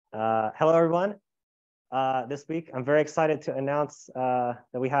Hello, everyone. This week, I'm very excited to announce that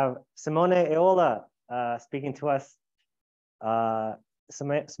we have Simone Aiola speaking to us.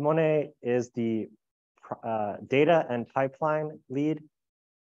 Simone is the data and pipeline lead,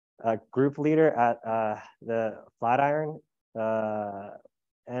 group leader at the Flatiron,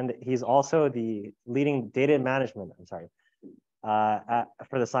 and he's also the leading data management, for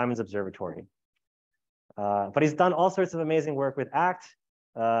the Simons Observatory. But he's done all sorts of amazing work with ACT.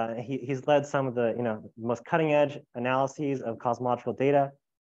 He's led some of the most cutting edge analyses of cosmological data,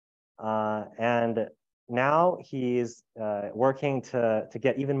 and now he's working to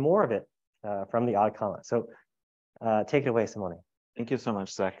get even more of it from the Atacama. So take it away, Simone. Thank you so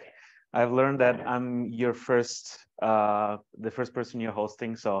much, Zach. I've learned that I'm your the first person you're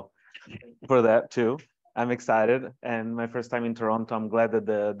hosting, so for that too. I'm excited, and my first time in Toronto. I'm glad that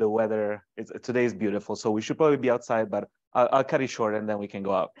the weather today is beautiful. So we should probably be outside, but I'll cut it short and then we can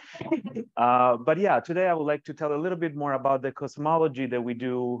go out. But yeah, today I would like to tell a little bit more about the cosmology that we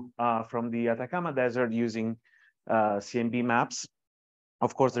do from the Atacama Desert using CMB maps.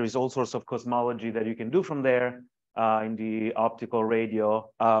 Of course, there is all sorts of cosmology that you can do from there in the optical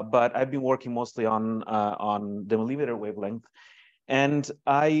radio, but I've been working mostly on the millimeter wavelength, and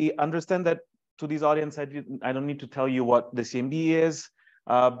I understand that. To this audience, I don't need to tell you what the CMB is,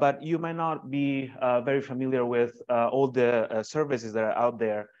 but you might not be very familiar with all the services that are out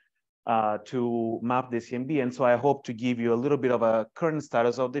there to map the CMB. And so I hope to give you a little bit of a current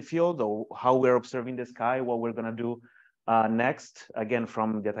status of the field, or how we're observing the sky, what we're going to do next. Again,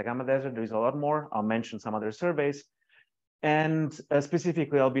 from the Atacama Desert, there is a lot more. I'll mention some other surveys. And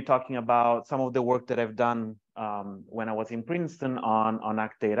specifically, I'll be talking about some of the work that I've done when I was in Princeton on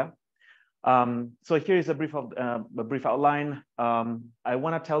ACT data. So here is a brief outline. I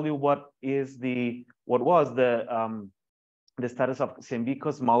want to tell you what was the status of CMB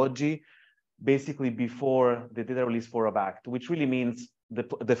cosmology, basically before the data release 4 of ACT, which really means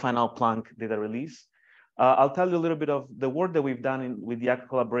the final Planck data release. I'll tell you a little bit of the work that we've done with the ACT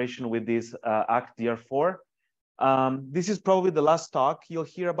collaboration with this ACT DR4. This is probably the last talk you'll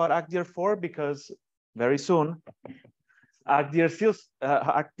hear about ACT DR4, because very soon ACT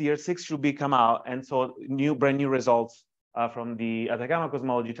DR6 should come out, and so brand new results from the Atacama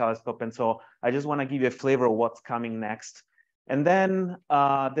Cosmology Telescope. And so I just want to give you a flavor of what's coming next. And then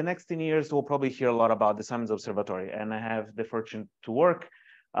the next 10 years, we'll probably hear a lot about the Simons Observatory. And I have the fortune to work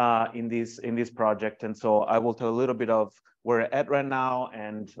in this project. And so I will tell a little bit of where we're at right now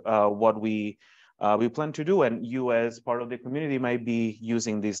and what we plan to do. And you, as part of the community, might be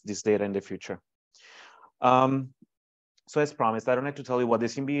using this data in the future. So as promised, I don't have to tell you what the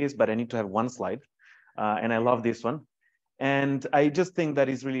CMB is, but I need to have one slide. And I love this one. And I just think that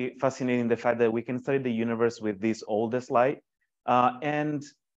is really fascinating, the fact that we can study the universe with this oldest light. And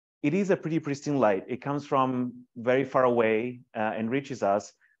it is a pretty pristine light. It comes from very far away and reaches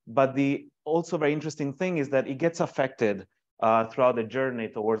us. But the also very interesting thing is that it gets affected throughout the journey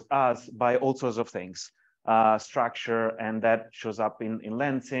towards us by all sorts of things, structure, and that shows up in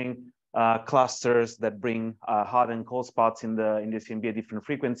lensing, clusters that bring hot and cold spots in the CMB at different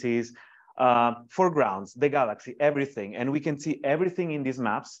frequencies, foregrounds, the galaxy, everything. And we can see everything in these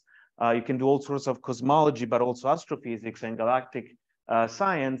maps. You can do all sorts of cosmology, but also astrophysics and galactic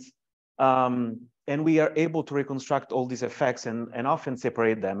science. And we are able to reconstruct all these effects and often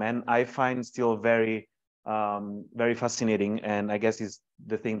separate them. And I find still very, very fascinating. And I guess is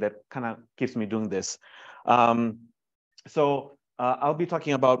the thing that kind of keeps me doing this. I'll be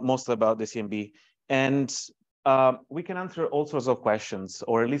talking mostly about the CMB, and we can answer all sorts of questions,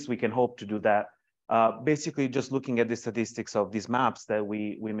 or at least we can hope to do that. Basically, just looking at the statistics of these maps that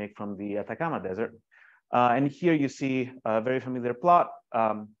we make from the Atacama Desert. And here you see a very familiar plot.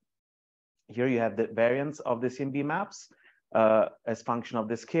 Here you have the variance of the CMB maps as function of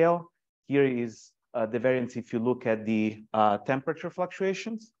the scale. Here is the variance if you look at the temperature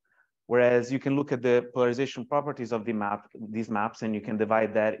fluctuations. Whereas you can look at the polarization properties of these maps, and you can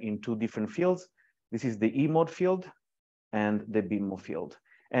divide that in two different fields. This is the E mode field and the B mode field.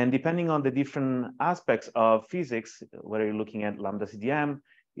 And depending on the different aspects of physics, whether you're looking at lambda CDM,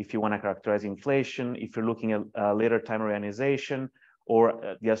 if you want to characterize inflation, if you're looking at later time ionization,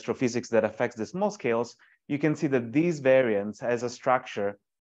 or the astrophysics that affects the small scales, you can see that these variance has a structure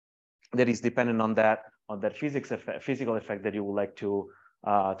that is dependent on that physical effect that you would like to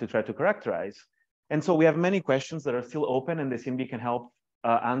try to characterize. And so we have many questions that are still open, and the CMB can help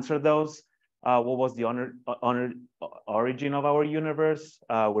answer those. What was the origin of our universe?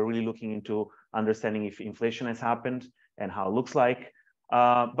 We're really looking into understanding if inflation has happened and how it looks like.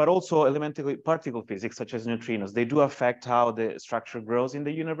 but also elementary particle physics, such as neutrinos. They do affect how the structure grows in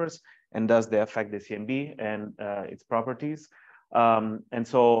the universe, and thus they affect the CMB and its properties. And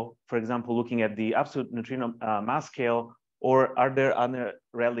so, for example, looking at the absolute neutrino mass scale, or are there other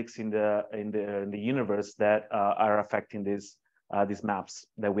relics in the universe that are affecting these maps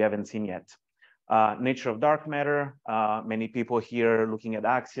that we haven't seen yet? Nature of dark matter. Many people here looking at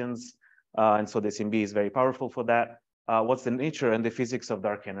axions, and so the CMB is very powerful for that. What's the nature and the physics of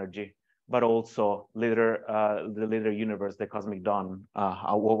dark energy, but also later the later universe, the cosmic dawn.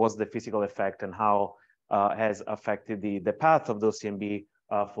 What was the physical effect and how has affected the path of those CMB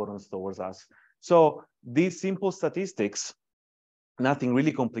photons towards us. So these simple statistics, nothing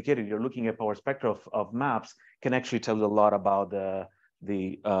really complicated. You're looking at power spectra of maps, can actually tell you a lot about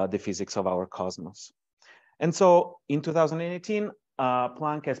the physics of our cosmos. And so in 2018,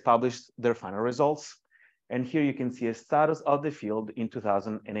 Planck has published their final results. And here you can see a status of the field in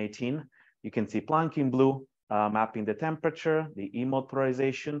 2018. You can see Planck in blue, mapping the temperature, the E mode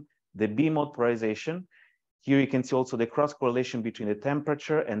polarization, the B mode polarization. Here you can see also the cross correlation between the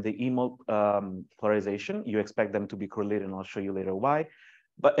temperature and the E mode polarization. You expect them to be correlated, and I'll show you later why.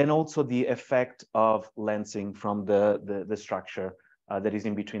 And also the effect of lensing from the structure that is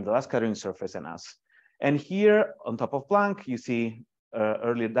in between the last scattering surface and us. And here on top of Planck, you see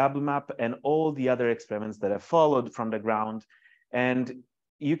early double map and all the other experiments that have followed from the ground. And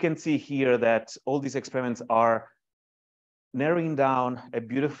you can see here that all these experiments are narrowing down a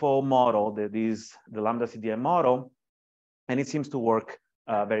beautiful model that is the lambda CDM model, and it seems to work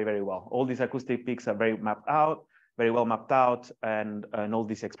very, very well. All these acoustic peaks are very well mapped out, and all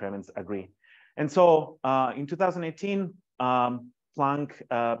these experiments agree. And so in 2018,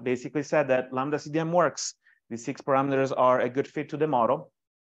 Planck basically said that lambda CDM works. These 6 parameters are a good fit to the model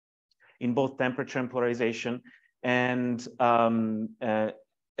in both temperature and polarization, and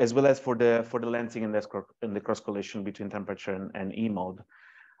as well as for the lensing and the cross correlation between temperature and E mode.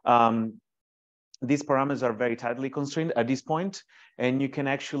 These parameters are very tightly constrained at this point, and you can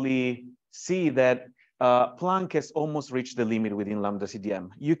actually see that Planck has almost reached the limit within lambda CDM.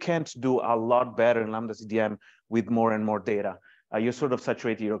 You can't do a lot better in lambda CDM with more and more data. You sort of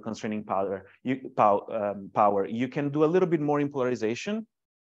saturate your constraining power. You can do a little bit more in polarization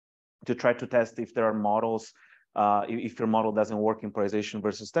to try to test if there are models, if your model doesn't work in polarization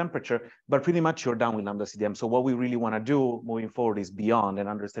versus temperature, but pretty much you're done with lambda CDM. So what we really want to do moving forward is beyond and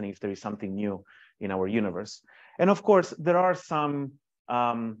understanding if there is something new in our universe. And of course, there are some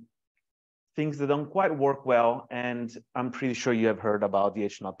things that don't quite work well, and I'm pretty sure you have heard about the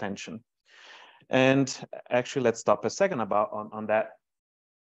H-naught tension. And actually, let's stop a second on that.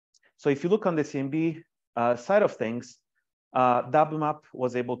 So if you look on the CMB side of things, double map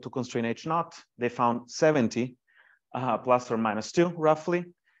was able to constrain H-naught. They found 70 plus or minus 2 roughly.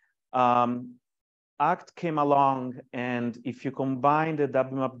 ACT came along, and if you combine the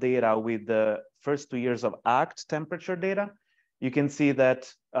double map data with the first 2 years of ACT temperature data, you can see that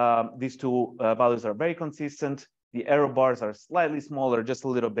these two values are very consistent. The error bars are slightly smaller, just a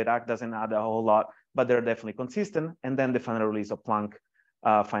little bit. ACT doesn't add a whole lot, but they're definitely consistent. And then the final release of Planck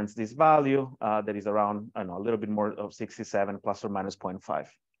finds this value that is around, I don't know, a little bit more of 67 plus or minus 0.5.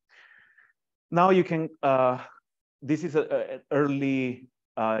 Now you can, this is an early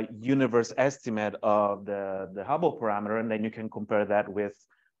universe estimate of the Hubble parameter, and then you can compare that with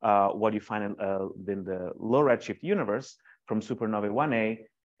what you find in the low redshift universe from supernovae 1A.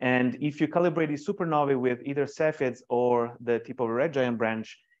 And if you calibrate these supernovae with either Cepheids or the tip of a red giant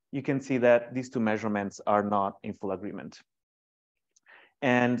branch, you can see that these two measurements are not in full agreement.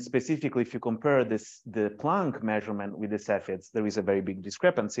 And specifically, if you compare the Planck measurement with the Cepheids, there is a very big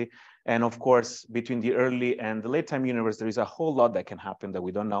discrepancy. And of course, between the early and the late time universe, there is a whole lot that can happen that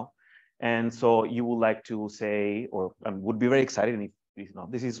we don't know. And so you would like to say, or would be very excited if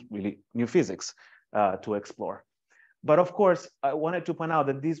this is really new physics to explore. But of course, I wanted to point out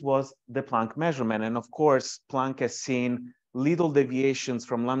that this was the Planck measurement. And of course, Planck has seen little deviations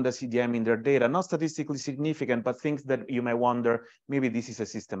from lambda CDM in their data, not statistically significant, but things that you may wonder, maybe this is a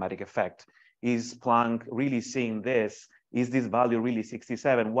systematic effect. Is Planck really seeing this? Is this value really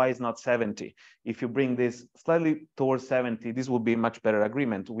 67? Why is not 70? If you bring this slightly towards 70, this would be much better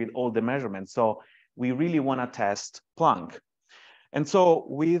agreement with all the measurements. So we really want to test Planck. And so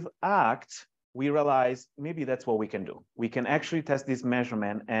with ACT, we realized maybe that's what we can do. We can actually test this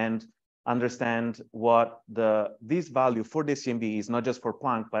measurement and understand what this value for the CMB is, not just for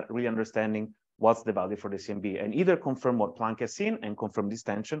Planck, but really understanding what's the value for the CMB, and either confirm what Planck has seen and confirm this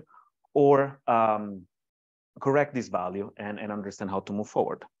tension, or correct this value and understand how to move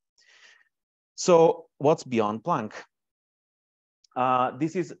forward. So what's beyond Planck?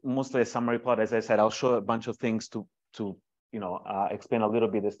 This is mostly a summary plot. As I said, I'll show a bunch of things to explain a little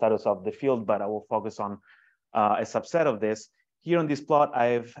bit the status of the field, but I will focus on a subset of this. Here on this plot,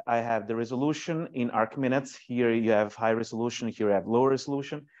 I have the resolution in arc minutes. Here you have high resolution, here you have low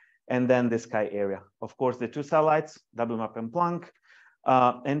resolution, and then the sky area. Of course, the two satellites, WMAP and Planck.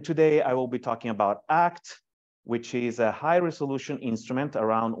 And today I will be talking about ACT, which is a high resolution instrument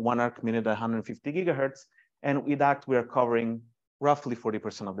around 1 arc minute at 150 gigahertz. And with ACT, we are covering roughly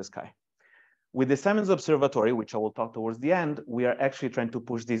 40% of the sky. With the Simons Observatory, which I will talk towards the end, we are actually trying to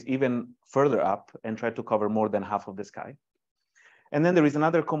push this even further up and try to cover more than half of the sky. And then there is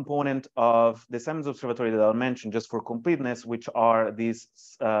another component of the Simons Observatory that I'll mention just for completeness, which are these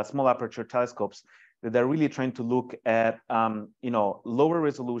small aperture telescopes that are really trying to look at lower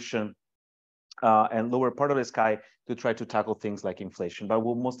resolution and lower part of the sky to try to tackle things like inflation. But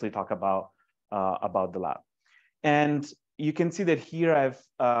we'll mostly talk about the lab. And you can see that here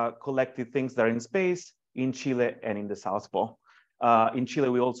I've collected things that are in space, in Chile, and in the South Pole. In Chile,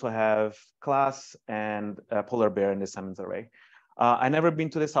 we also have CLASS and Polar Bear in the Simons Array. I've never been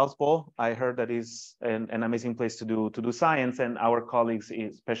to the South Pole. I heard that is an amazing place to do science, and our colleagues,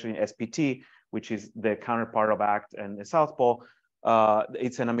 especially in SPT, which is the counterpart of ACT and the South Pole,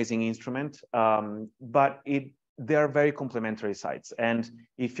 it's an amazing instrument, but they are very complementary sites. And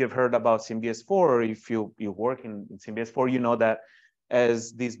if you've heard about CMBS4, or if you work in CMBS4, you know that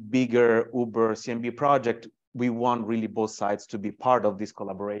as this bigger Uber CMB project, we want really both sides to be part of this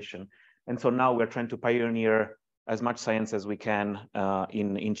collaboration. And so now we're trying to pioneer as much science as we can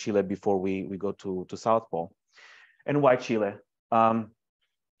in Chile before we go to South Pole. And why Chile?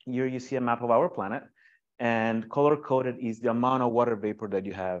 Here you see a map of our planet, and color-coded is the amount of water vapor that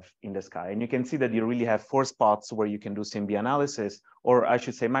you have in the sky. And you can see that you really have 4 spots where you can do CMB analysis, or I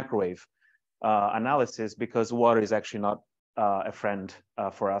should say microwave analysis, because water is actually not a friend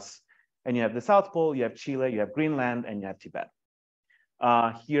for us. And you have the South Pole, you have Chile, you have Greenland, and you have Tibet.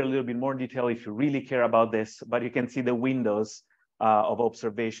 Here a little bit more detail if you really care about this, but you can see the windows of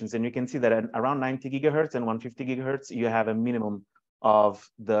observations, and you can see that at around 90 gigahertz and 150 gigahertz, you have a minimum of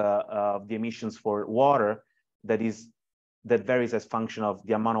the emissions for water that varies as function of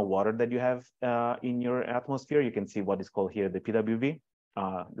the amount of water that you have in your atmosphere. You can see what is called here the PWV,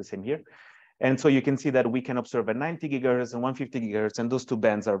 the same here. And so you can see that we can observe at 90 gigahertz and 150 gigahertz, and those two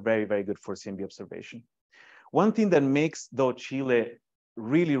bands are very, very good for CMB observation. One thing that makes, though, Chile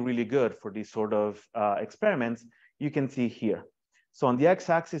really, really good for these sort of experiments, you can see here. So on the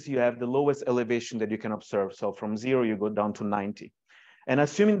x-axis, you have the lowest elevation that you can observe. So from 0, you go down to 90. And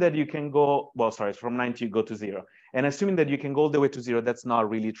assuming that you can go, well, sorry, from 90, you go to 0. And assuming that you can go all the way to 0, that's not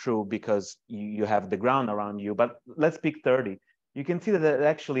really true because you have the ground around you. But let's pick 30. You can see that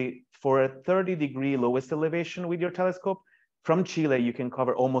actually for a 30-degree lowest elevation with your telescope, from Chile, you can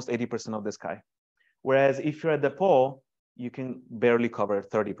cover almost 80% of the sky. Whereas if you're at the pole, you can barely cover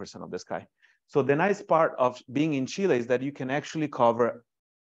 30% of the sky. So the nice part of being in Chile is that you can actually cover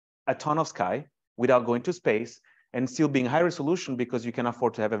a ton of sky without going to space and still being high resolution because you can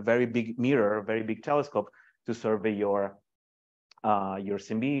afford to have a very big mirror, a very big telescope to survey your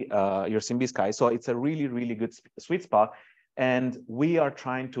CMB sky. So it's a really, really good sweet spot. And we are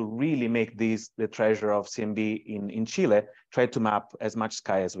trying to really make these the treasure of CMB in Chile, try to map as much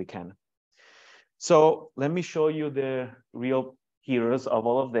sky as we can. So let me show you the real heroes of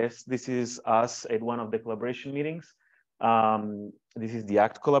all of this. This is us at one of the collaboration meetings. This is the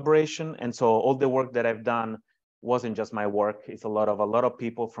ACT collaboration. And so all the work that I've done wasn't just my work. It's a lot of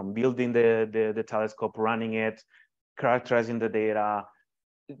people from building the telescope, running it, characterizing the data,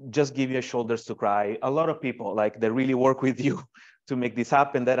 just give you shoulders to cry. A lot of people they really work with you to make this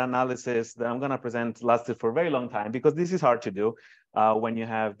happen. That analysis that I'm going to present lasted for a very long time because this is hard to do when you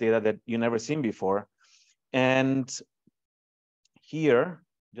have data that you never seen before. And here,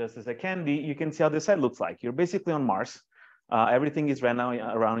 just as a candy, you can see how the site looks like. You're basically on Mars. Everything is right now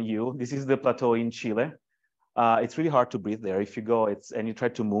around you. This is the plateau in Chile. It's really hard to breathe there. If you go and you try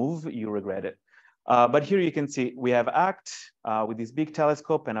to move, you regret it. But here you can see we have ACT with this big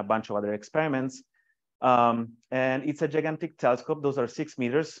telescope and a bunch of other experiments. And it's a gigantic telescope. Those are 6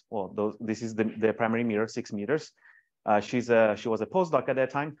 meters. Well, this is the primary mirror, 6 meters. She was a postdoc at that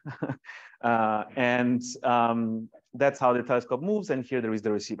time. And that's how the telescope moves. And here there is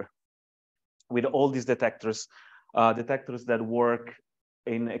the receiver with all these detectors that work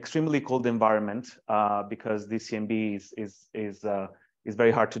in extremely cold environment because this CMB is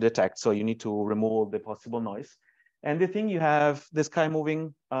very hard to detect. So you need to remove the possible noise. And the thing, you have the sky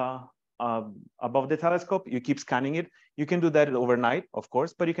moving above the telescope, you keep scanning it. You can do that overnight, of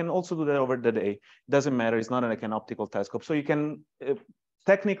course, but you can also do that over the day. It doesn't matter. It's not like an optical telescope. So you can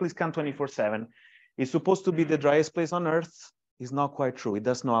technically scan 24/7. It's supposed to be the driest place on Earth. It's not quite true. It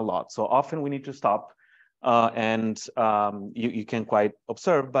does know a lot. So often we need to stop and you can quite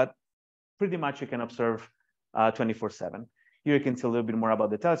observe, but pretty much you can observe 24/7. Here you can see a little bit more about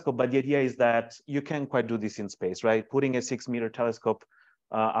the telescope, but the idea is that you can quite do this in space, right? Putting a 6-meter telescope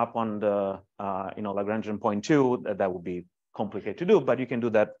up on the Lagrangian point 2, that would be complicated to do, but you can do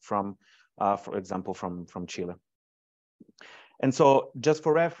that from, for example, from Chile. And so just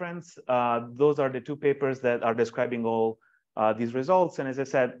for reference, those are the 2 papers that are describing all these results. And as I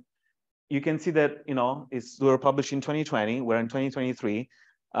said, you can see that, they were published in 2020, we're in 2023.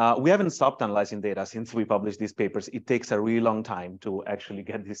 We haven't stopped analyzing data since we published these papers. It takes a really long time to actually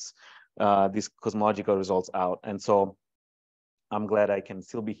get these cosmological results out. And so I'm glad I can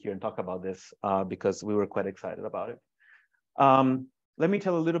still be here and talk about this because we were quite excited about it. Let me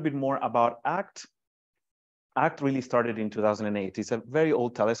tell a little bit more about ACT. ACT really started in 2008. It's a very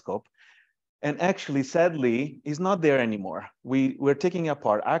old telescope. And actually, sadly, is not there anymore. We're taking it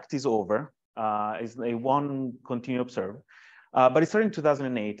apart. ACT is over. They won't continue to observe. But it started in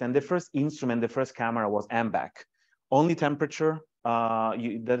 2008. And the first instrument, the first camera was MBAC. Only temperature.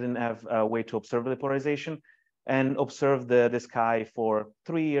 You didn't have a way to observe the polarization and observe the sky for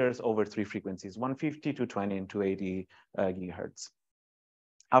 3 years over 3 frequencies, 150, 220, and 280 gigahertz.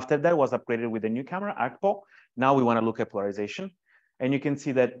 After that was upgraded with a new camera, ACPO. Now we want to look at polarization. And you can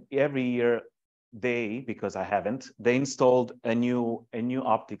see that every year because I haven't, they installed a new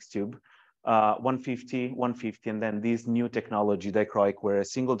optics tube, 150, 150, and then this new technology, dichroic, where a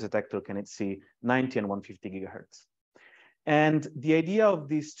single detector can see 90 and 150 gigahertz. And the idea of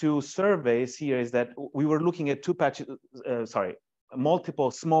these 2 surveys here is that we were looking at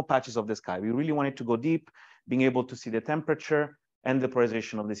multiple small patches of the sky. We really wanted to go deep, being able to see the temperature and the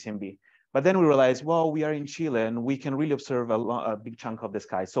polarization of the CMB. But then we realized, well, we are in Chile and we can really observe a big chunk of the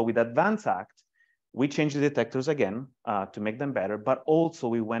sky. So with Advanced ACT, we changed the detectors again to make them better, but also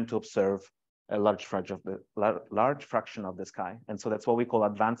we went to observe a large fraction of the sky. And so that's what we call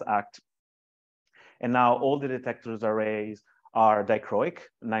Advanced ACT. And now all the detectors arrays are dichroic,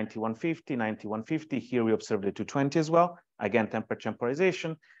 9150, 9150. Here we observed the 220 as well. Again, temperature and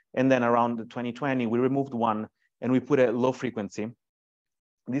polarization. And then around 2020, we removed one and we put a low frequency.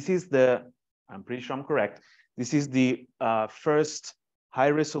 This is I'm pretty sure I'm correct. This is the first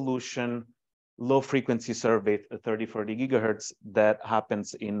high-resolution, low-frequency survey at 30, 40 gigahertz that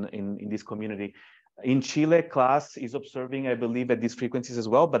happens in this community. In Chile, CLASS is observing, I believe, at these frequencies as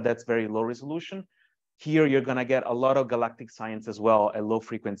well, but that's very low resolution. Here, you're going to get a lot of galactic science as well, at low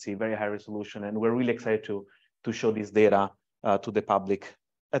frequency, very high resolution. And we're really excited to show this data to the public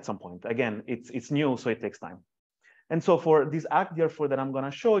at some point. Again, it's new, so it takes time. And so for this ACT, therefore, that I'm going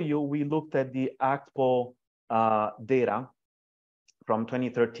to show you, we looked at the ACTPO data from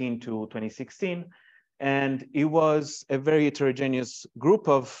 2013 to 2016. And it was a very heterogeneous group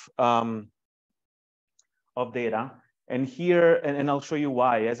of data. And here, and I'll show you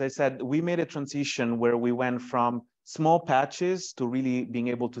why. As I said, we made a transition where we went from small patches to really being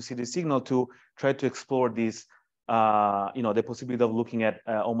able to see the signal to try to explore this, the possibility of looking at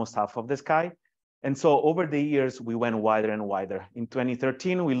almost half of the sky. And so over the years, we went wider and wider. In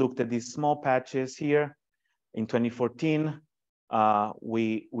 2013, we looked at these small patches here. In 2014,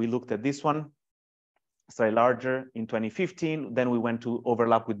 we looked at this one, slightly larger. In 2015, then we went to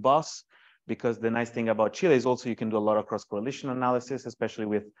overlap with BOSS, because the nice thing about Chile is also you can do a lot of cross-correlation analysis, especially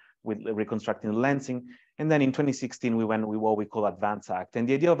with reconstructing the lensing. And then in 2016, we went with what we call Advanced ACT. And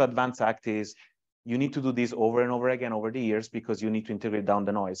the idea of Advanced ACT is you need to do this over and over again over the years because you need to integrate down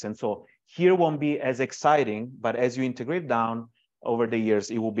the noise. And so here won't be as exciting, but as you integrate down over the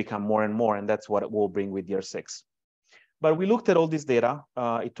years, it will become more and more. And that's what it will bring with year 6. But we looked at all this data.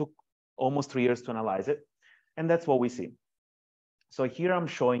 It took almost 3 years to analyze it. And that's what we see. So here I'm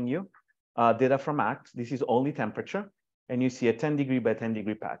showing you data from ACT. This is only temperature. And you see a 10 degree by 10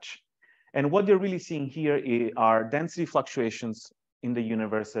 degree patch. And what you're really seeing here are density fluctuations in the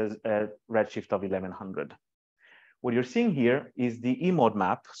universe at redshift of 1100. What you're seeing here is the E-mode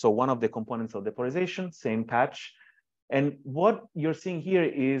map. So one of the components of the polarization, same patch. And what you're seeing here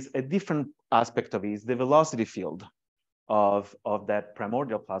is a different aspect of it, is the velocity field of that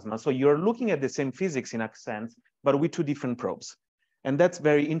primordial plasma. So you're looking at the same physics in a sense, but with 2 different probes. And that's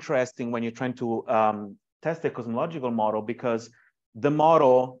very interesting when you're trying to test a cosmological model, because the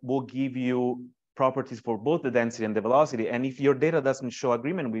model will give you properties for both the density and the velocity. And if your data doesn't show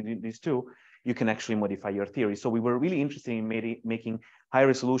agreement with these 2, you can actually modify your theory. So we were really interested in making high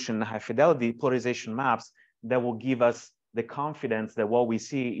resolution, high fidelity polarization maps that will give us the confidence that what we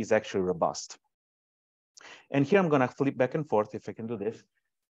see is actually robust. And here I'm going to flip back and forth if I can do this.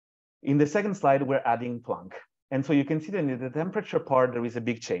 In the second slide, we're adding Planck. And so you can see that in the temperature part, there is a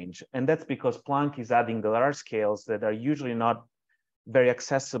big change. And that's because Planck is adding the large scales that are usually not very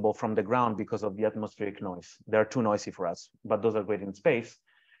accessible from the ground because of the atmospheric noise. They're too noisy for us, but those are great in space.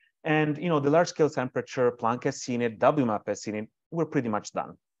 And the large scale temperature, Planck has seen it, WMAP has seen it, we're pretty much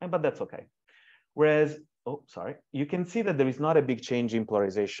done, but that's okay. Whereas, you can see that there is not a big change in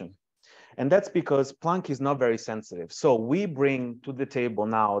polarization. And that's because Planck is not very sensitive. So we bring to the table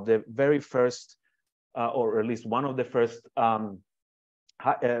now the very first, or at least one of the first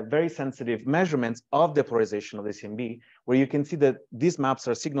very sensitive measurements of the polarization of the CMB, where you can see that these maps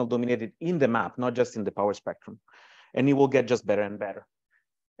are signal dominated in the map, not just in the power spectrum. And it will get just better and better.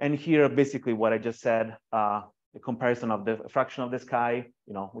 And here, basically what I just said, the comparison of the fraction of the sky,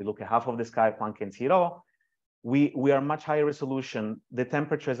 we look at half of the sky, Planck can see it all. We are much higher resolution. The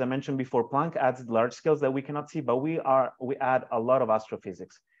temperature, as I mentioned before, Planck adds large scales that we cannot see, but we add a lot of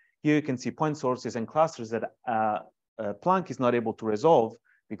astrophysics. Here you can see point sources and clusters that Planck is not able to resolve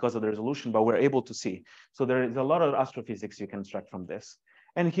because of the resolution, but we're able to see. So there is a lot of astrophysics you can extract from this.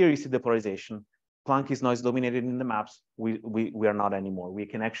 And here you see the polarization. Planck is noise dominated in the maps. We are not anymore. We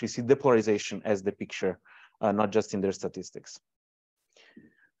can actually see the polarization as the picture, not just in their statistics.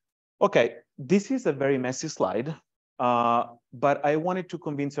 Okay, this is a very messy slide, but I wanted to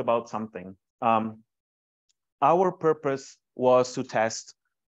convince you about something. Our purpose was to test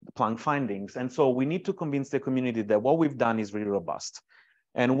the Planck findings. And so we need to convince the community that what we've done is really robust.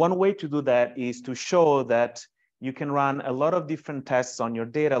 And one way to do that is to show that you can run a lot of different tests on your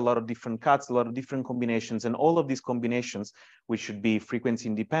data, a lot of different cuts, a lot of different combinations, and all of these combinations, which should be frequency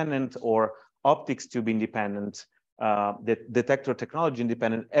independent or optics tube independent, the detector technology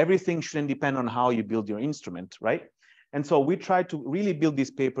independent, everything shouldn't depend on how you build your instrument, right? And so we try to really build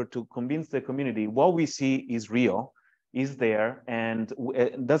this paper to convince the community what we see is real, is there, and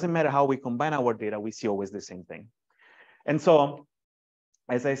it doesn't matter how we combine our data, we see always the same thing. And so,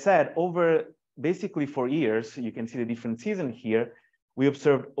 as I said, over basically 4 years, you can see the different seasons here, we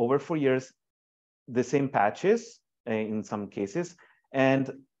observed over 4 years the same patches in some cases,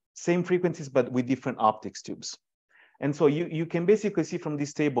 and same frequencies, but with different optics tubes. And so you can basically see from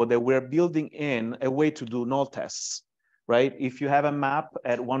this table that we're building in a way to do null tests, right? If you have a map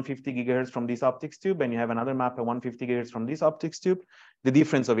at 150 gigahertz from this optics tube and you have another map at 150 gigahertz from this optics tube, the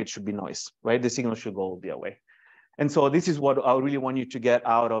difference of it should be noise, right? The signal should go the other way. And so this is what I really want you to get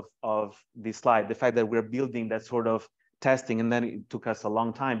out of this slide, the fact that we're building that sort of testing, and then it took us a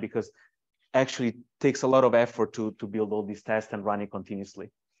long time because actually it takes a lot of effort to build all these tests and run it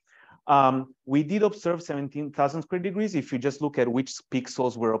continuously. We did observe 17,000 square degrees if you just look at which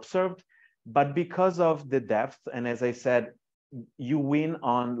pixels were observed, but because of the depth, and as I said, you win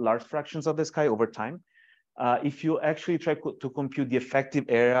on large fractions of the sky over time. If you actually try to compute the effective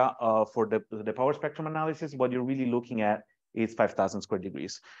area for the power spectrum analysis, what you're really looking at is 5,000 square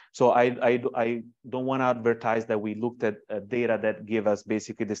degrees. So I don't want to advertise that we looked at data that give us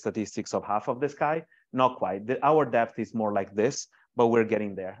basically the statistics of half of the sky. Not quite. Our depth is more like this, but we're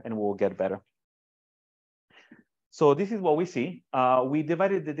getting there and we'll get better. So this is what we see. We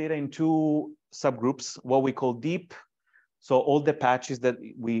divided the data in 2 subgroups, what we call deep. So all the patches that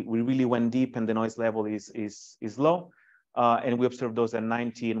we really went deep and the noise level is low. And we observed those at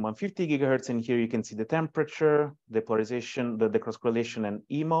 90 and 150 gigahertz. And here you can see the temperature, the polarization, the cross correlation and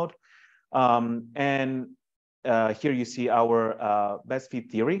E mode. And here you see our best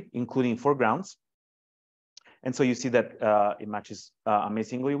fit theory, including foregrounds. And so you see that it matches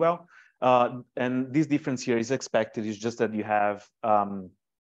amazingly well. And this difference here is expected. It's just that you have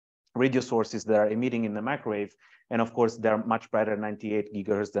radio sources that are emitting in the microwave. And of course, they're much brighter, 98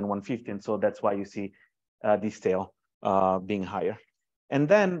 gigahertz than 150. And so that's why you see this tail being higher. And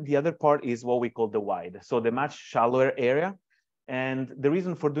then the other part is what we call the wide. So the much shallower area. And the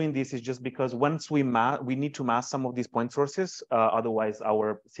reason for doing this is just because once we need to mask some of these point sources, otherwise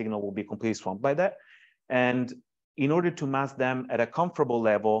our signal will be completely swamped by that. And in order to mask them at a comfortable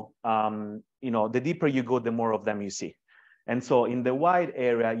level, the deeper you go, the more of them you see. And so in the wide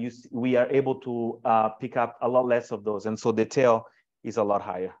area, we are able to pick up a lot less of those. And so the tail is a lot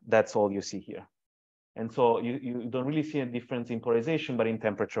higher. That's all you see here. And so you don't really see a difference in polarization, but in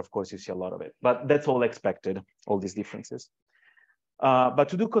temperature, of course, you see a lot of it. But that's all expected, all these differences. But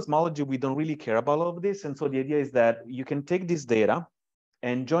to do cosmology, we don't really care about all of this. And so the idea is that you can take this data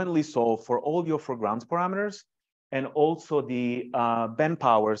and jointly solve for all your foregrounds parameters and also the band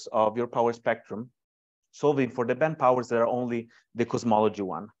powers of your power spectrum, solving for the band powers that are only the cosmology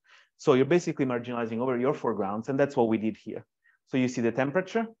one. So you're basically marginalizing over your foregrounds, and that's what we did here. So you see the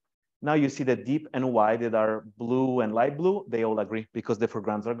temperature. Now you see the deep and wide that are blue and light blue. They all agree because the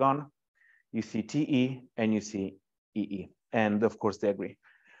foregrounds are gone. You see TE and you see EE. And of course, they agree.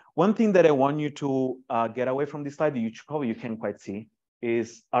 One thing that I want you to get away from this slide that you probably you can't quite see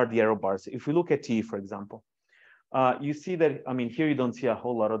are the error bars. If we look at TE, for example, you see that, I mean, here you don't see a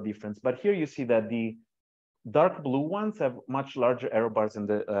whole lot of difference, but here you see that the dark blue ones have much larger error bars than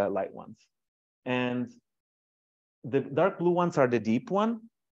the light ones. And the dark blue ones are the deep one,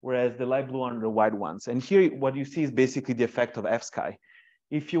 whereas the light blue are the wide ones. And here what you see is basically the effect of F-sky.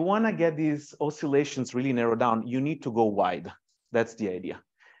 If you want to get these oscillations really narrowed down, you need to go wide. That's the idea.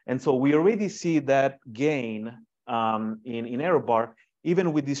 And so we already see that gain in error bar,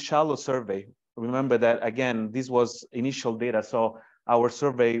 even with this shallow survey. Remember that, again, this was initial data. So our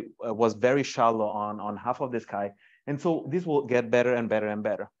survey was very shallow on half of the sky. And so this will get better and better and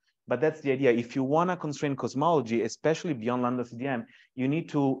better. But that's the idea. If you want to constrain cosmology, especially beyond lambda CDM, you need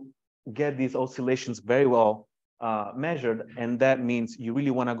to get these oscillations very well measured. And that means you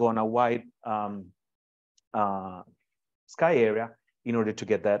really want to go on a wide sky area in order to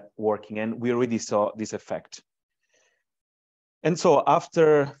get that working. And we already saw this effect. And so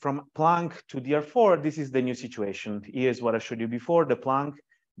after from Planck to DR4, this is the new situation. Here's what I showed you before, the Planck,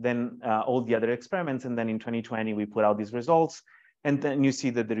 then all the other experiments. And then in 2020, we put out these results. And then you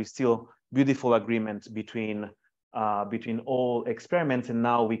see that there is still beautiful agreement between all experiments. And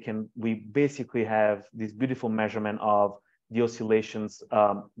now we basically have this beautiful measurement of the oscillations,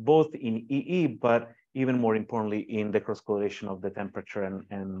 both in EE, but even more importantly, in the cross correlation of the temperature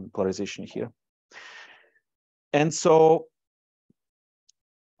and polarization here. And so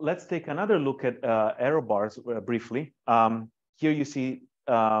let's take another look at error bars briefly. Here you see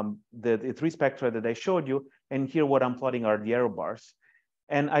the three spectra that I showed you, and here what I'm plotting are the error bars.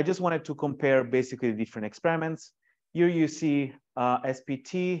 And I just wanted to compare basically the different experiments. Here you see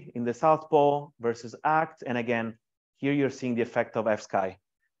SPT in the South Pole versus ACT, and again, here you're seeing the effect of F-sky.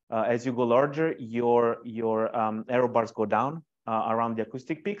 As you go larger, your error bars go down around the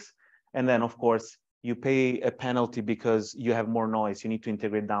acoustic peaks, and then of course you pay a penalty because you have more noise. You need to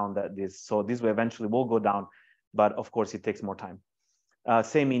integrate down so this will eventually will go down, but of course it takes more time.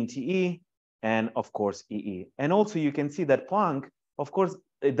 Same in TE and of course EE. And also you can see that Planck, of course,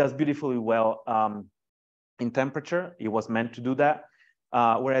 it does beautifully well in temperature. It was meant to do that.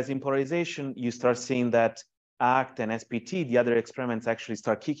 Whereas in polarization, you start seeing that ACT and SPT, the other experiments actually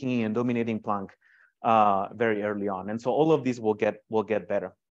start kicking in and dominating Planck very early on. And so all of these will get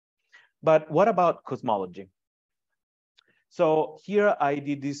better. But what about cosmology? So here I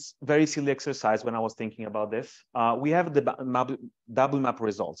did this very silly exercise when I was thinking about this. We have the WMAP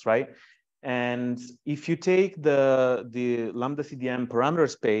results, right? And if you take the lambda CDM parameter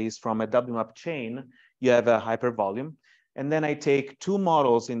space from a WMAP chain, you have a hypervolume. And then I take two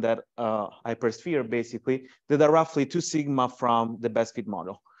models in that hypersphere, basically, that are roughly 2 sigma from the best fit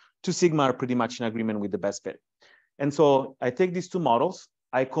model. 2 sigma are pretty much in agreement with the best fit. And so I take these two models,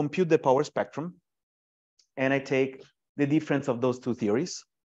 I compute the power spectrum, and I take the difference of those two theories.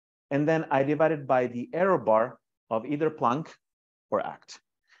 And then I divide it by the error bar of either Planck or ACT.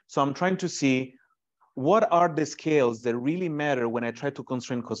 So I'm trying to see what are the scales that really matter when I try to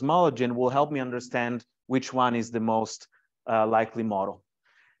constrain cosmology and will help me understand which one is the most likely model.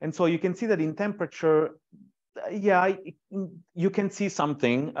 And so you can see that in temperature, yeah, you can see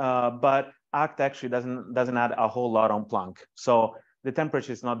something, but ACT actually doesn't add a whole lot on Planck. So the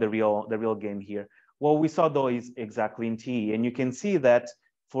temperature is not the real game here. What we saw though is exactly in TE, and you can see that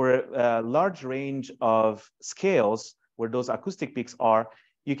for a large range of scales where those acoustic peaks are,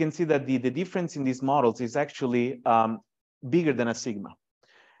 you can see that the difference in these models is actually bigger than a sigma.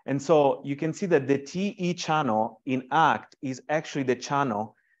 And so you can see that the TE channel in ACT is actually the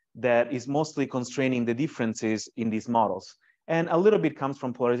channel that is mostly constraining the differences in these models. And a little bit comes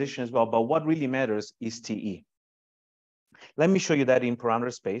from polarization as well, but what really matters is TE. Let me show you that in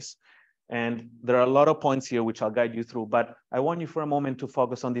parameter space. And there are a lot of points here which I'll guide you through, but I want you for a moment to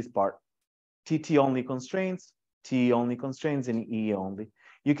focus on this part. TT only constraints, TE only constraints, and EE only.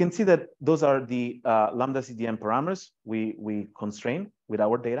 You can see that those are the lambda CDM parameters we constrain with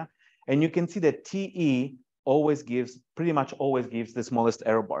our data. And you can see that TE pretty much always gives the smallest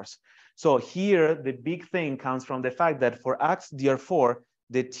error bars. So here, the big thing comes from the fact that for ACT DR4,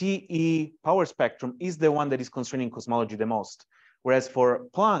 the TE power spectrum is the one that is constraining cosmology the most. Whereas for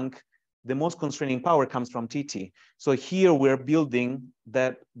Planck, the most constraining power comes from TT. So here we're building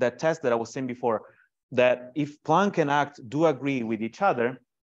that test that I was saying before. that if Planck and ACT do agree with each other,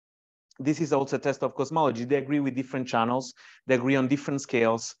 this is also a test of cosmology. They agree with different channels. They agree on different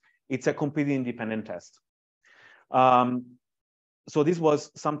scales. It's a completely independent test. So this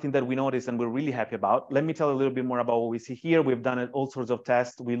was something that we noticed and we're really happy about. Let me tell a little bit more about what we see here. We've done all sorts of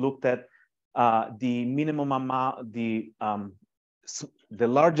tests. We looked at the minimum amount, the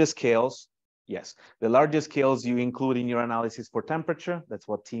largest scales. Yes, the largest scales you include in your analysis for temperature. That's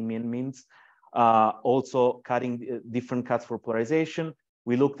what T-min means. Also cutting different cuts for polarization.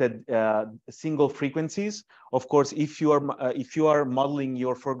 We looked at single frequencies. Of course, if you are modeling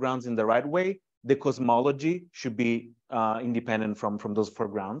your foregrounds in the right way, the cosmology should be independent from those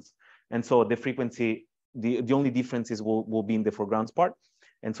foregrounds. And so the frequency, the only differences will be in the foregrounds part.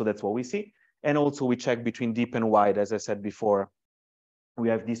 And so that's what we see. And also we check between deep and wide, as I said before. We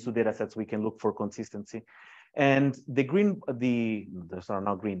have these two data sets we can look for consistency. And the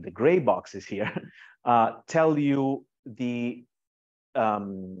gray boxes here tell you the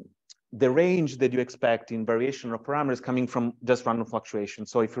range that you expect in variation of parameters coming from just random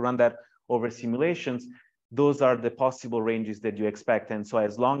fluctuations. So if you run that over simulations, those are the possible ranges that you expect. And so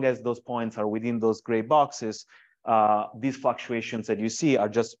as long as those points are within those gray boxes, these fluctuations that you see are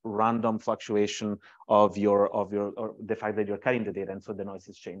just random fluctuation of the fact that you're cutting the data, and so the noise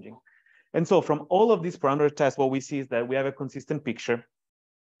is changing. And so from all of these parameter tests, what we see is that we have a consistent picture.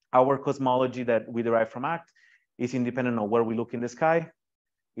 Our cosmology that we derive from ACT is independent of where we look in the sky,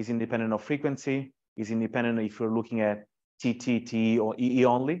 is independent of frequency, is independent if you're looking at TT, TE, or EE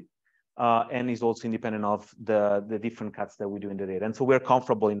only, and is also independent of the different cuts that we do in the data. And so we're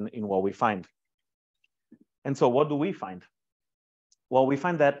comfortable in what we find. And so what do we find? Well, we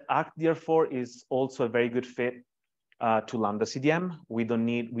find that ACT, therefore, is also a very good fit to lambda CDM. We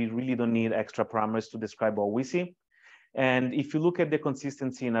really don't need extra parameters to describe what we see. And if you look at the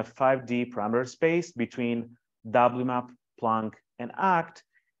consistency in a 5D parameter space between WMAP, Planck, and ACT,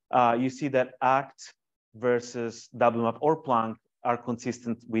 you see that ACT versus WMAP or Planck are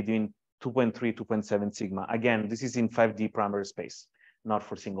consistent within 2.3, 2.7 sigma. Again, this is in 5D parameter space, not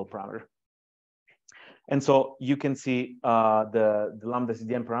for single parameter. And so you can see the lambda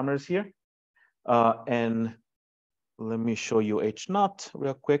CDM parameters here. And let me show you H naught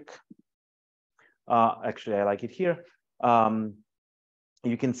real quick. Actually, I like it here.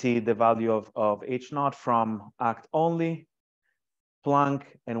 You can see the value of H naught from ACT only, Planck,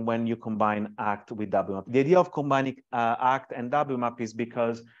 and when you combine ACT with WMAP. The idea of combining ACT and WMAP is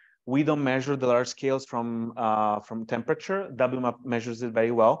because we don't measure the large scales from temperature. WMAP measures it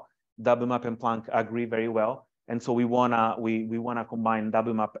very well. WMAP and Planck agree very well. And so we wanna combine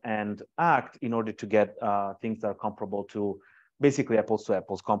WMAP and ACT in order to get things that are comparable to, basically apples to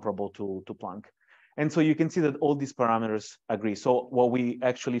apples, comparable to Planck. And so you can see that all these parameters agree. So what we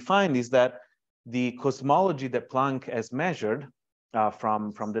actually find is that the cosmology that Planck has measured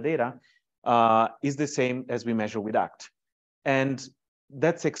from the data is the same as we measure with ACT. And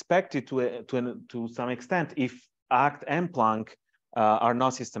that's expected to some extent if ACT and Planck are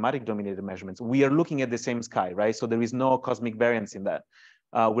not systematic dominated measurements. We are looking at the same sky, right? So there is no cosmic variance in that.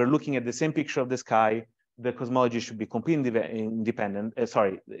 We're looking at the same picture of the sky. The cosmology should be completely independent,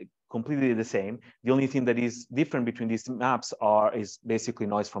 completely the same. The only thing that is different between these maps is basically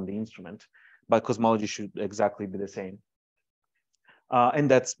noise from the instrument, but cosmology should exactly be the same. And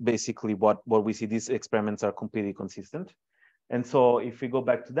that's basically what we see. These experiments are completely consistent. And so if we go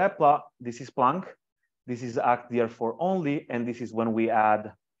back to that plot, this is Planck. This is ACT therefore only, and this is when we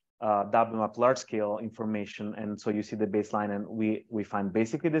add WMAP large scale information. And so you see the baseline, and we find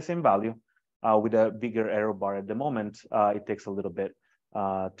basically the same value with a bigger error bar at the moment. It takes a little bit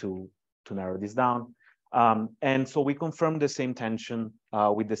to narrow this down. And so we confirm the same tension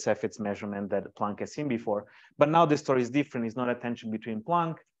with the Cepheids measurement that Planck has seen before. But now the story is different. It's not a tension between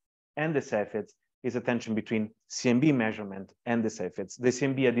Planck and the Cepheids. Is a tension between CMB measurement and the Cepheids. The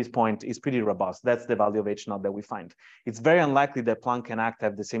CMB at this point is pretty robust. That's the value of H naught that we find. It's very unlikely that Planck and ACT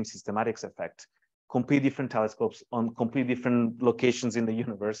have the same systematics effect. Complete different telescopes on complete different locations in the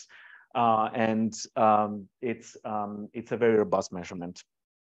universe. It's a very robust measurement.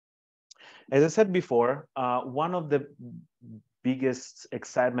 As I said before, one of the biggest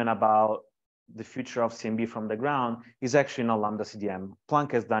excitement about the future of CMB from the ground is actually not lambda CDM.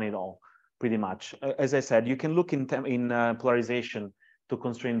 Planck has done it all. Pretty much. As I said, you can look in polarization to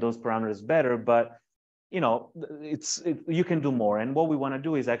constrain those parameters better, but you can do more. And what we want to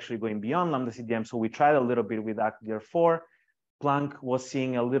do is actually going beyond lambda CDM. So we tried a little bit with ACT Gear 4. Planck was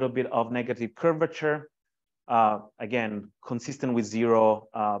seeing a little bit of negative curvature. Again, consistent with 0,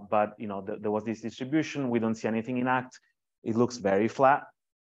 but there was this distribution. We don't see anything in ACT. It looks very flat.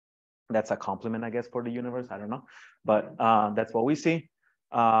 That's a compliment, I guess, for the universe. I don't know, but that's what we see.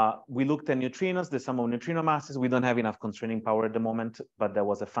 We looked at neutrinos, the sum of neutrino masses. We don't have enough constraining power at the moment, but there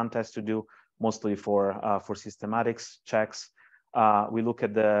was a fun test to do, mostly for systematics checks. We look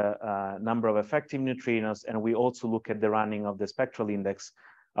at the number of effective neutrinos, and we also look at the running of the spectral index.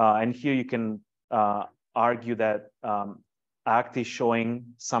 And here you can argue that ACT is showing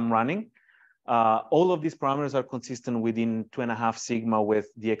some running. All of these parameters are consistent within 2.5 sigma with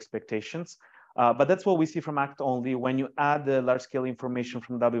the expectations. But that's what we see from ACT only. When you add the large scale information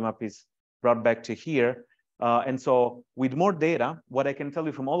from WMAP is brought back to here. And so with more data, what I can tell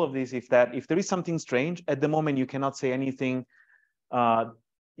you from all of this is that if there is something strange, at the moment, you cannot say anything.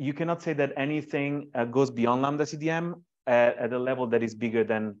 You cannot say that anything goes beyond lambda CDM at a level that is bigger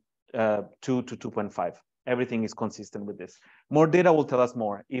than 2 to 2.5. Everything is consistent with this. More data will tell us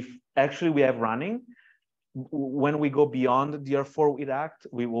more. If actually we have running, when we go beyond DR4 with ACT,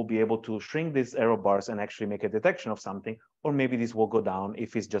 we will be able to shrink these error bars and actually make a detection of something, or maybe this will go down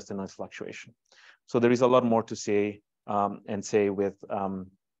if it's just a noise fluctuation. So there is a lot more to say and say with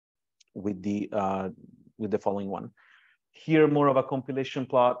the following one. Here, more of a compilation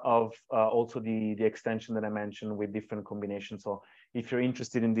plot of also the extension that I mentioned with different combinations. So if you're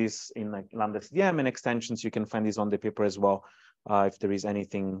interested in this, in like lambda CDM and extensions, you can find this on the paper as well, if there is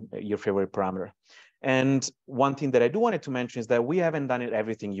anything, your favorite parameter. And one thing that I do wanted to mention is that we haven't done it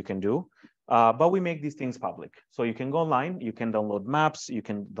everything you can do, but we make these things public. So you can go online, you can download maps, you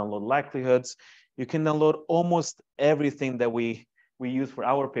can download likelihoods, you can download almost everything that we use for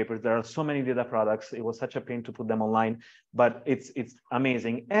our papers. There are so many data products. It was such a pain to put them online, but it's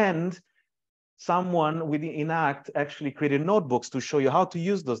amazing. And someone within ACT actually created notebooks to show you how to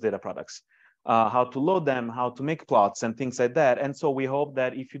use those data products, how to load them, how to make plots and things like that. And so we hope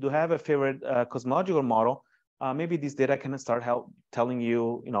that if you do have a favorite cosmological model, maybe this data can start telling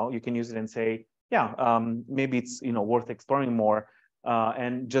you, you can use it and say, yeah, maybe it's worth exploring more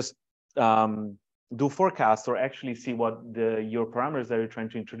and just do forecasts or actually see what your parameters that you're trying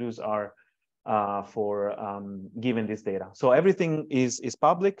to introduce are for given this data. So everything is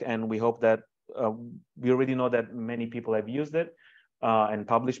public, and we hope that we already know that many people have used it and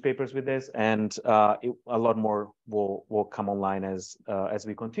published papers with this, and a lot more will come online as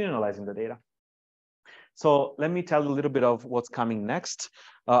we continue analyzing the data. So let me tell you a little bit of what's coming next.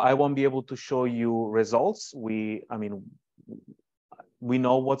 I won't be able to show you results. We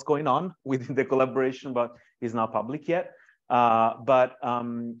know what's going on within the collaboration, but it's not public yet. But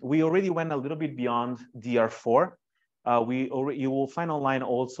we already went a little bit beyond DR4. You will find online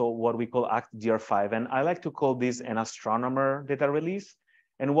also what we call ACT DR5. And I like to call this an astronomer data release.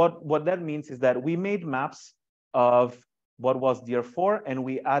 And what that means is that we made maps of what was DR4, and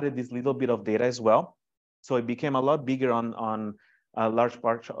we added this little bit of data as well. So it became a lot bigger on a large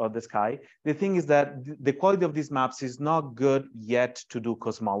part of the sky. The thing is that the quality of these maps is not good yet to do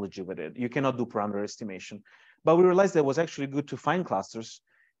cosmology with it. You cannot do parameter estimation. But we realized that it was actually good to find clusters.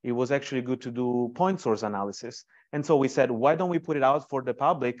 It was actually good to do point source analysis. And so we said, why don't we put it out for the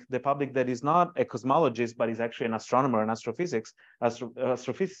public that is not a cosmologist, but is actually an astronomer, an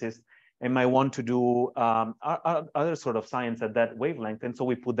astrophysicist, and might want to do other sort of science at that wavelength. And so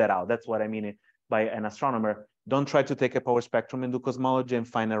we put that out. That's what I mean by an astronomer. Don't try to take a power spectrum and do cosmology and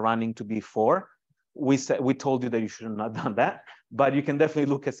find a running to be 4. We told you that you should have not done that, but you can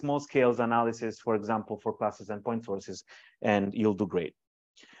definitely look at small scales analysis, for example, for classes and point sources, and you'll do great.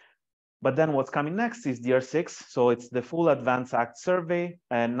 But then what's coming next is DR6. So it's the full advanced ACT survey,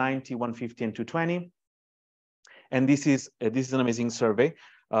 90, 150, and 220. And this is an amazing survey.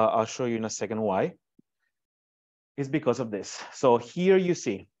 I'll show you in a second why. It's because of this. So here you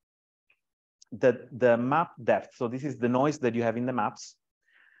see the map depth. So this is the noise that you have in the maps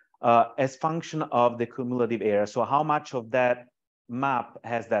as function of the cumulative area. So how much of that map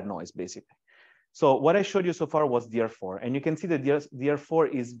has that noise, basically. So what I showed you so far was DR4. And you can see that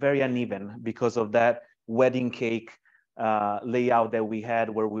DR4 is very uneven because of that wedding cake layout that we had,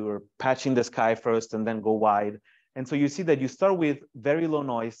 where we were patching the sky first and then go wide. And so you see that you start with very low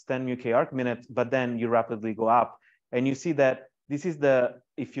noise, 10 μk arc minute, but then you rapidly go up. And you see that this is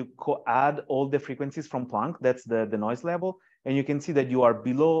if you add all the frequencies from Planck, that's the noise level. And you can see that you are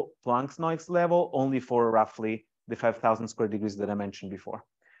below Planck's noise level only for roughly the 5,000 square degrees that I mentioned before.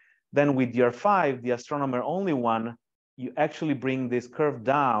 Then with DR5, the astronomer only one, you actually bring this curve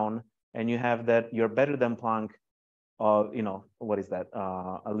down, and you have that you're better than Planck, what is that?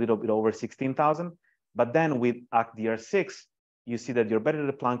 A little bit over 16,000. But then with ACT DR6, you see that you're better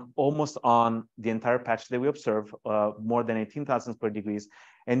than Planck almost on the entire patch that we observe, more than 18,000 square degrees.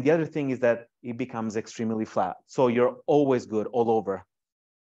 And the other thing is that it becomes extremely flat. So you're always good all over.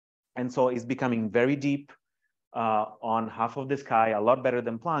 And so it's becoming very deep on half of the sky, a lot better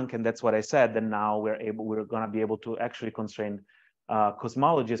than Planck. And that's what I said, that now we're going to be able to actually constrain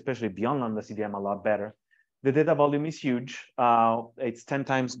cosmology, especially beyond lambda CDM, a lot better. The data volume is huge. It's 10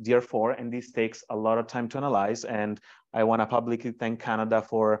 times DR4, and this takes a lot of time to analyze. And I want to publicly thank Canada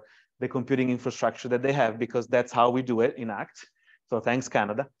for the computing infrastructure that they have, because that's how we do it in ACT. So thanks,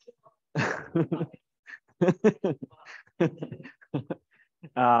 Canada.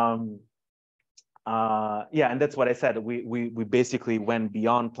 Yeah, and that's what I said. We basically went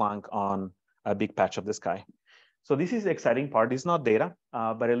beyond Planck on a big patch of the sky. So this is the exciting part. It's not data,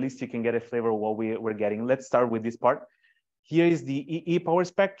 but at least you can get a flavor of what we're getting. Let's start with this part. Here is the EE power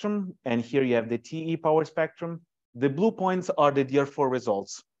spectrum, and here you have the TE power spectrum. The blue points are the DR4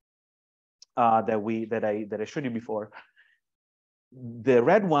 results that I showed you before. The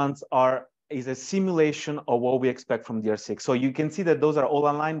red ones is a simulation of what we expect from DR6. So you can see that those are all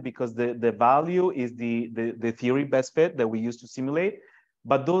aligned because the value is the theory best fit that we use to simulate,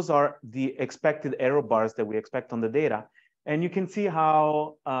 but those are the expected error bars that we expect on the data. And you can see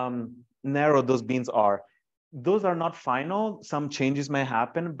how narrow those bins are. Those are not final. Some changes may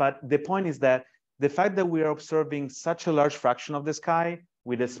happen, but the point is that the fact that we are observing such a large fraction of the sky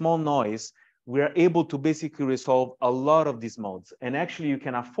with a small noise, we are able to basically resolve a lot of these modes. And actually you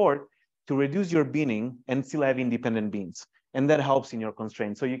can afford to reduce your binning and still have independent bins. And that helps in your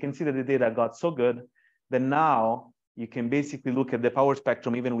constraints. So you can see that the data got so good that now you can basically look at the power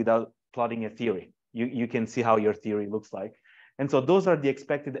spectrum even without plotting a theory. You can see how your theory looks like. And so those are the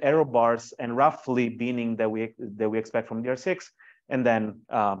expected error bars and roughly binning that we expect from DR6. And then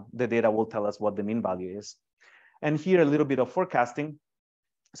the data will tell us what the mean value is. And here a little bit of forecasting.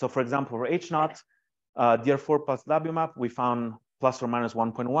 So for example, for H0, DR4 plus WMAP, we found plus or minus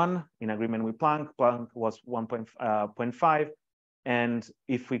 1.1 in agreement with Planck. Planck was 1.5. And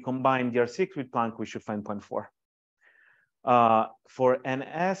if we combine DR6 with Planck, we should find 0.4. For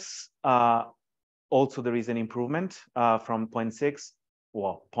NS, also there is an improvement from 0.6,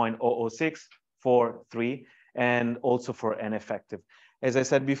 well, 0.006 for 3, and also for N effective. As I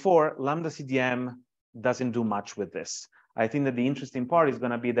said before, lambda CDM doesn't do much with this. I think that the interesting part is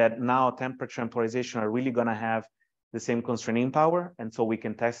going to be that now temperature and polarization are really going to have the same constraining power, and so we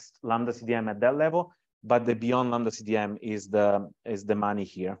can test lambda CDM at that level. But the beyond lambda CDM is the money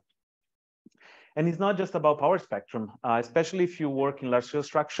here. And it's not just about power spectrum, especially if you work in large scale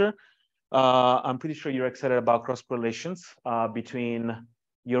structure. I'm pretty sure you're excited about cross correlations between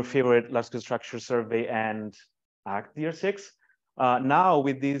your favorite large scale structure survey and ACT DR6. Now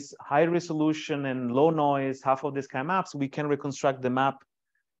with this high resolution and low noise, half of the sky maps, we can reconstruct the map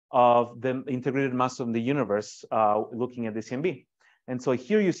of the integrated mass of the universe looking at the CMB. And so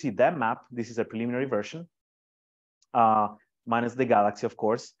here you see that map. This is a preliminary version, minus the galaxy, of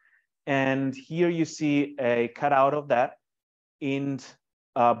course. And here you see a cutout of that. In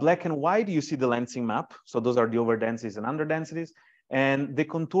black and white, you see the lensing map. So those are the overdensities and underdensities. And the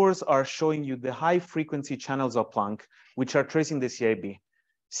contours are showing you the high frequency channels of Planck, which are tracing the CIB.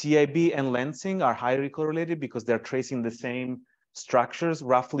 CIB and lensing are highly correlated because they're tracing the same structures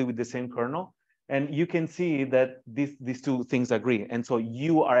roughly with the same kernel. And you can see that these two things agree. And so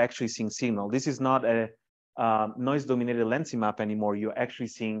you are actually seeing signal. This is not a noise-dominated lensing map anymore. You're actually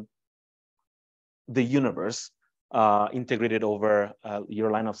seeing the universe integrated over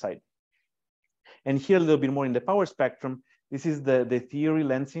your line of sight. And here a little bit more in the power spectrum. This is the theory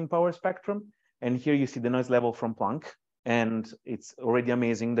lensing power spectrum. And here you see the noise level from Planck. And it's already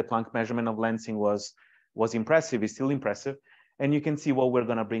amazing. The Planck measurement of lensing was impressive, is still impressive. And you can see what we're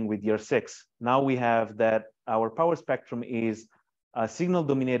going to bring with DR6. Now we have that our power spectrum is signal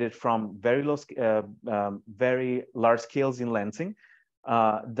dominated from very large scales in lensing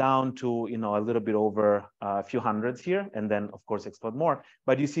down to a little bit over a few hundreds here, and then of course explode more.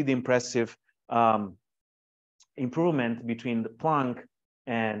 But you see the impressive improvement between the Planck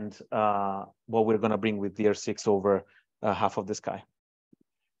and what we're going to bring with DR6 over half of the sky.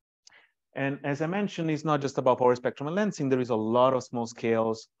 And as I mentioned, it's not just about power spectrum and lensing. There is a lot of small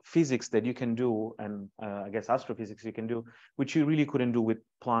scales physics that you can do, and I guess astrophysics you can do, which you really couldn't do with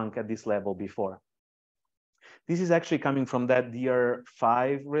Planck at this level before. This is actually coming from that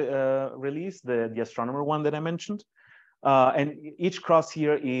DR5 release, the astronomer one that I mentioned. And each cross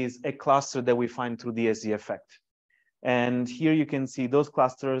here is a cluster that we find through the DSZ effect. And here you can see those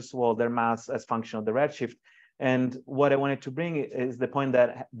clusters, well, their mass as function of the redshift. And what I wanted to bring is the point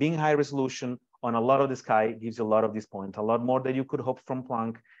that being high resolution on a lot of the sky gives you a lot of this point, a lot more that you could hope from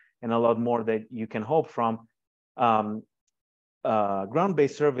Planck, and a lot more that you can hope from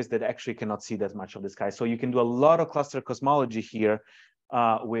ground-based surveys that actually cannot see that much of the sky. So you can do a lot of cluster cosmology here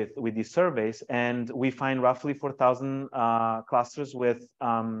with these surveys, and we find roughly 4,000 clusters with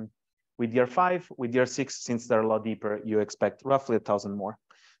year 5, with year 6, since they're a lot deeper, you expect roughly 1,000 more.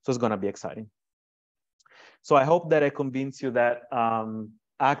 So it's going to be exciting. So I hope that I convince you that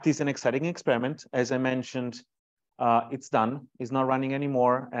ACT is an exciting experiment. As I mentioned, it's done. It's not running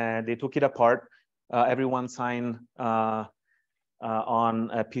anymore. They took it apart. Everyone signed on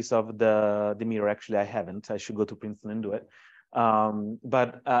a piece of the mirror. Actually, I haven't. I should go to Princeton and do it.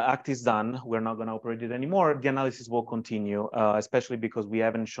 But ACT is done. We're not going to operate it anymore. The analysis will continue, especially because we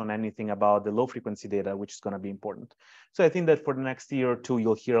haven't shown anything about the low frequency data, which is going to be important. So I think that for the next year or two,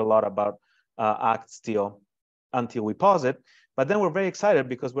 you'll hear a lot about ACT still until we pause it. But then we're very excited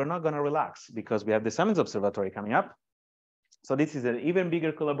because we're not going to relax, because we have the Simons Observatory coming up. So this is an even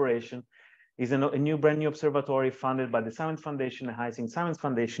bigger collaboration. It's a new brand new observatory funded by the Simons Foundation and Hyacinth Simons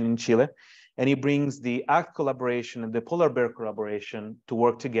Foundation in Chile. And it brings the ACT collaboration and the Polar Bear collaboration to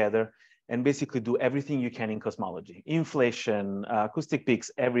work together and basically do everything you can in cosmology: inflation, acoustic peaks,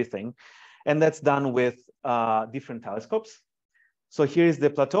 everything. And that's done with different telescopes. So here is the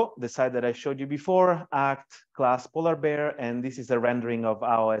plateau, the site that I showed you before, ACT class Polar Bear. And this is a rendering of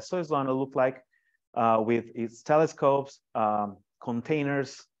how SO is going to look like with its telescopes,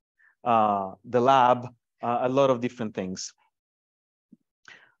 containers, the lab, a lot of different things.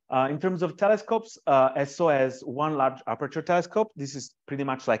 In terms of telescopes, SO has one large aperture telescope. This is pretty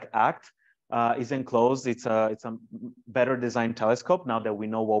much like ACT. It's enclosed. It's a better designed telescope now that we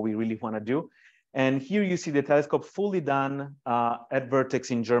know what we really want to do. And here you see the telescope fully done at Vertex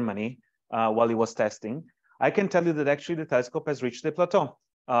in Germany while it was testing. I can tell you that actually the telescope has reached the plateau,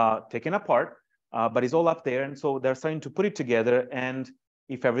 taken apart, but it's all up there. And so they're starting to put it together. And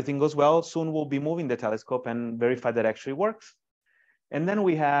if everything goes well, soon we'll be moving the telescope and verify that it actually works. And then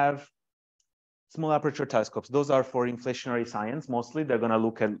we have small aperture telescopes. Those are for inflationary science, mostly. They're going to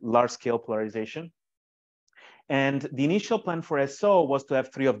look at large scale polarization. And the initial plan for SO was to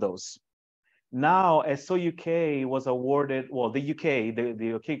have 3 of those. Now, SO UK was awarded, well, the UK,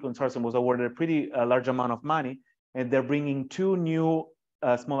 the UK consortium was awarded a pretty large amount of money, and they're bringing 2 new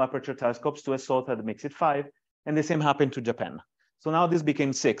small aperture telescopes to SO that makes it 5, and the same happened to Japan. So now this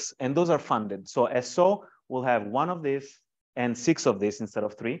became 6, and those are funded. So SO will have 1 of this and 6 of this instead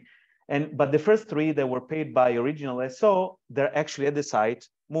of 3. But the first 3 that were paid by original SO, they're actually at the site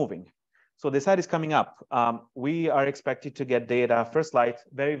moving. So the site is coming up. We are expected to get data, first light,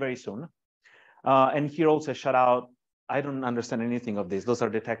 very, very soon. And here also a shout out, I don't understand anything of this. Those are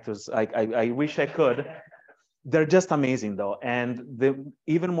detectors. I wish I could. They're just amazing though. And the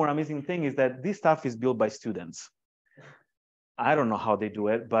even more amazing thing is that this stuff is built by students. I don't know how they do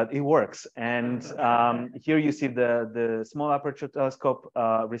it, but it works. And here you see the small aperture telescope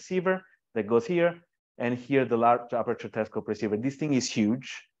receiver that goes here. And here the large aperture telescope receiver. This thing is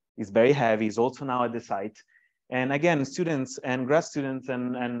huge. It's very heavy. It's also now at the site. And again, students and grad students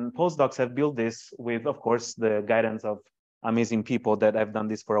and postdocs have built this with, of course, the guidance of amazing people that have done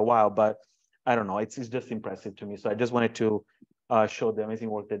this for a while. But I don't know, it's just impressive to me. So I just wanted to show the amazing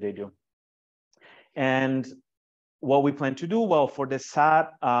work that they do. And what we plan to do, well, for the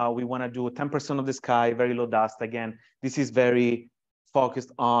SAT, we want to do 10% of the sky, very low dust. Again, this is very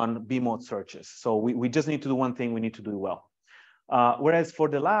focused on B mode searches. So we just need to do one thing, we need to do it well. Whereas for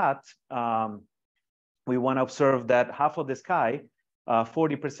the LAT, we want to observe that half of the sky,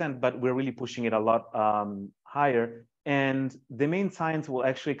 40%, but we're really pushing it a lot higher. And the main science will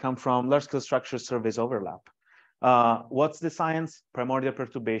actually come from large-scale structure surveys overlap. What's the science? Primordial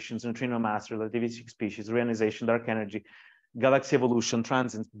perturbations, neutrino mass, relativistic species, reionization, dark energy, galaxy evolution,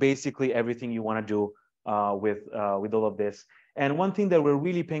 transients, basically everything you want to do with all of this. And one thing that we're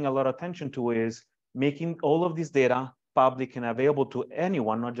really paying a lot of attention to is making all of this data public and available to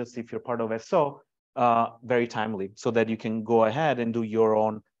anyone, not just if you're part of SO, very timely, so that you can go ahead and do your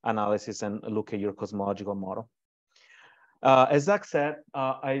own analysis and look at your cosmological model. As Zach said,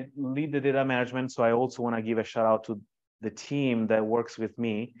 I lead the data management, so I also want to give a shout out to the team that works with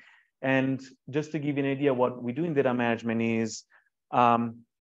me. And just to give you an idea, what we do in data management is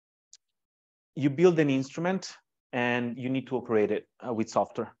you build an instrument and you need to operate it with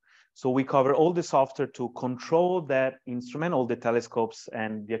software. So we cover all the software to control that instrument, all the telescopes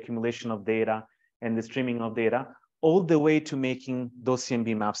and the accumulation of data and the streaming of data, all the way to making those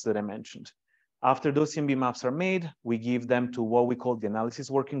CMB maps that I mentioned. After those CMB maps are made, we give them to what we call the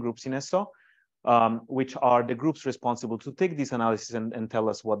analysis working groups in SO, which are the groups responsible to take this analysis and tell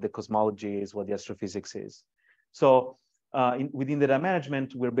us what the cosmology is, what the astrophysics is. So within data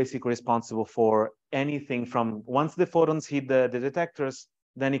management, we're basically responsible for anything from once the photons hit the detectors,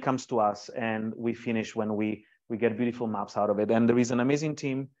 then it comes to us and we finish when we get beautiful maps out of it. And there is an amazing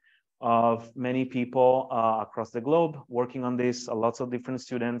team of many people across the globe working on this, lots of different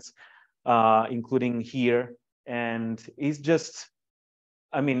students, including here. And it's just,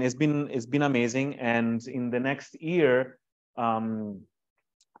 I mean, it's been amazing. And in the next year,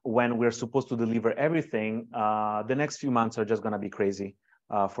 when we're supposed to deliver everything, the next few months are just going to be crazy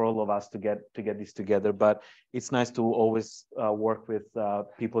for all of us to get this together. But it's nice to always work with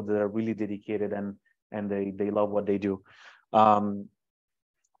people that are really dedicated and they love what they do.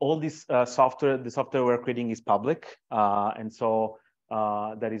 All this software, the software we're creating is public, and so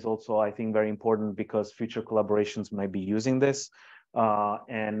that is also, I think, very important because future collaborations might be using this.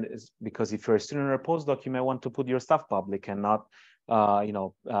 And because if you're a student or a postdoc, you may want to put your stuff public and not,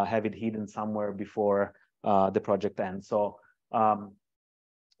 have it hidden somewhere before the project ends. So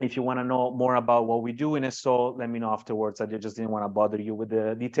if you want to know more about what we do in SO, let me know afterwards. I just didn't want to bother you with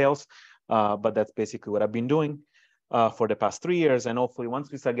the details, but that's basically what I've been doing for the past 3 years. And hopefully once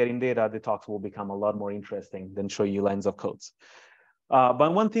we start getting data, the talks will become a lot more interesting than show you lines of codes.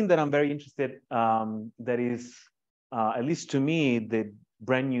 But one thing that I'm very interested, that is, at least to me, the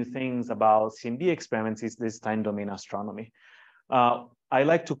brand new things about CMB experiments is this time domain astronomy. I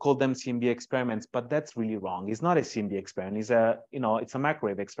like to call them CMB experiments, but that's really wrong. It's not a CMB experiment. It's a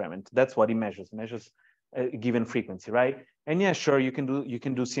microwave experiment. That's what it measures a given frequency, right? And yeah, sure, you can do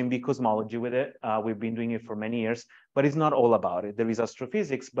CMB cosmology with it. We've been doing it for many years, but it's not all about it. There is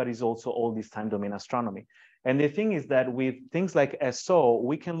astrophysics, but it's also all this time domain astronomy. And the thing is that with things like SO,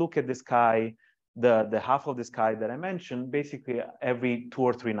 we can look at the sky, the half of the sky that I mentioned, basically every 2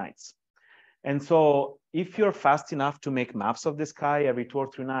 or 3 nights. And so if you're fast enough to make maps of the sky every 2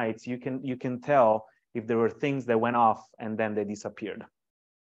 or 3 nights, you can tell if there were things that went off and then they disappeared.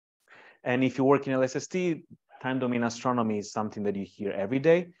 And if you work in LSST, time domain astronomy is something that you hear every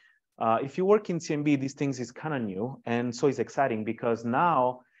day. If you work in CMB, these things is kind of new. And so it's exciting because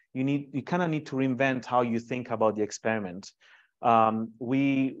now you kind of need to reinvent how you think about the experiment. You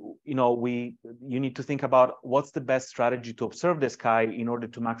need to think about what's the best strategy to observe the sky in order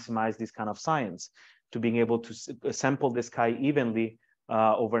to maximize this kind of science, to being able to sample the sky evenly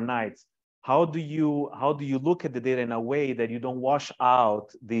overnight. How do you look at the data in a way that you don't wash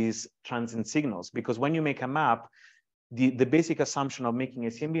out these transient signals? Because when you make a map, the basic assumption of making a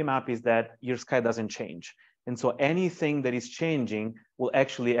CMB map is that your sky doesn't change. And so anything that is changing will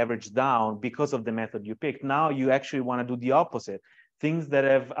actually average down because of the method you picked. Now you actually want to do the opposite. Things that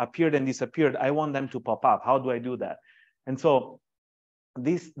have appeared and disappeared, I want them to pop up. How do I do that? And so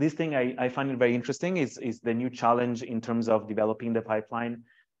this thing I find it very interesting is the new challenge in terms of developing the pipeline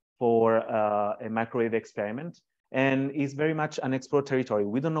for a microwave experiment, and is very much unexplored territory.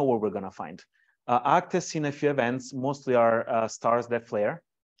 We don't know what we're going to find. ACT has seen a few events, mostly are stars that flare.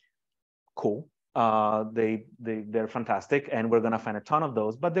 Cool. They're fantastic, and we're going to find a ton of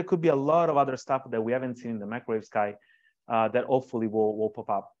those. But there could be a lot of other stuff that we haven't seen in the microwave sky that hopefully will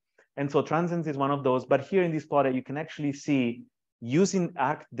pop up. And so transients is one of those. But here in this plot, you can actually see, using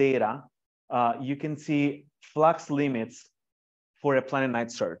ACT data, you can see flux limits for a planet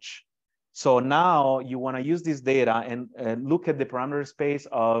night search. So now you want to use this data and look at the parameter space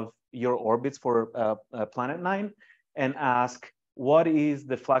of your orbits for planet 9 and ask, what is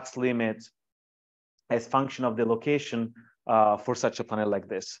the flux limit as function of the location for such a planet like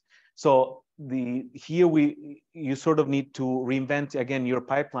this? So you sort of need to reinvent again your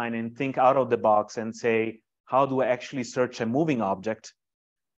pipeline and think out of the box and say, how do I actually search a moving object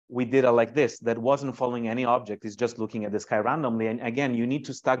with data like this that wasn't following any object, is just looking at the sky randomly? And again, you need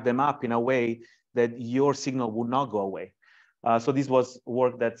to stack them up in a way that your signal would not go away. So this was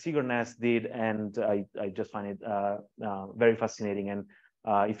work that Sigurness did, and I just find it very fascinating. And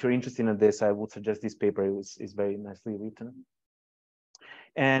if you're interested in this, I would suggest this paper. It's very nicely written.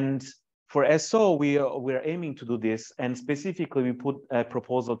 And for SO, we're aiming to do this. And specifically, we put a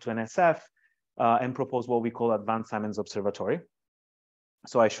proposal to NSF and propose what we call Advanced Simons Observatory.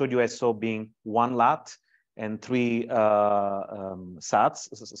 So I showed you SO being 1 LAT and 3 SATs,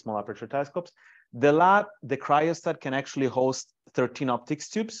 small aperture telescopes. The LAT, the cryostat, can actually host 13 optics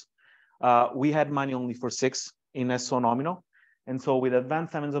tubes. We had money only for 6 in SO nominal. And so with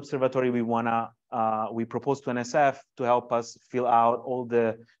Advanced Simons Observatory, we proposed to NSF to help us fill out all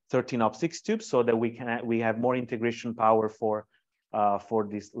the 13 optics tubes so that we have more integration power for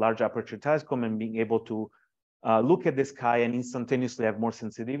this large aperture telescope and being able to look at the sky and instantaneously have more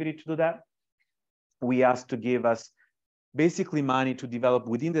sensitivity to do that. We asked to give us basically money to develop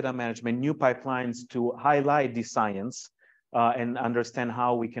within data management new pipelines to highlight the science and understand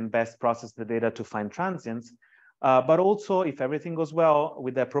how we can best process the data to find transients. But also, if everything goes well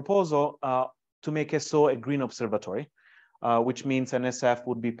with that proposal, to make SO a green observatory, which means NSF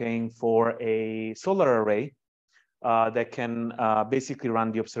would be paying for a solar array that can basically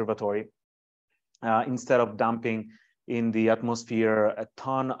run the observatory instead of dumping in the atmosphere a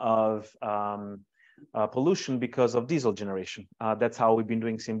ton of pollution because of diesel generation. That's how we've been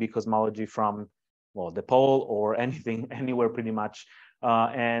doing CMB cosmology from, well, the pole or anything, anywhere pretty much.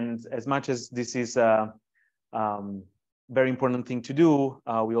 And as much as this is a very important thing to do,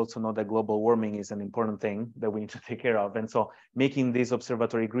 we also know that global warming is an important thing that we need to take care of. And so making this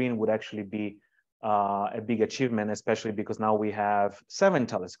observatory green would actually be a big achievement, especially because now we have 7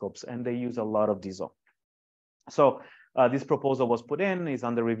 telescopes and they use a lot of diesel. So this proposal was put in, is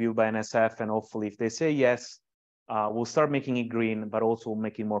under review by NSF, and hopefully if they say yes, we'll start making it green, but also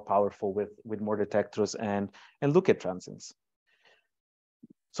make it more powerful with more detectors and look at transients.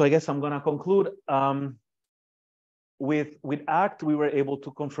 So I guess I'm gonna conclude. With ACT, we were able to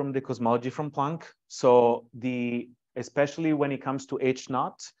confirm the cosmology from Planck. So especially when it comes to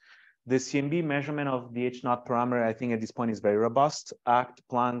H0, the CMB measurement of the H0 parameter, I think at this point is very robust. ACT,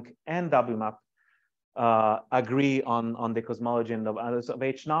 Planck, and WMAP agree on the cosmology and the values of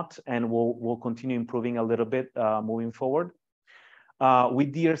H0, and we'll continue improving a little bit moving forward.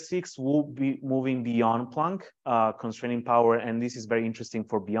 With DR6, we'll be moving beyond Planck, constraining power, and this is very interesting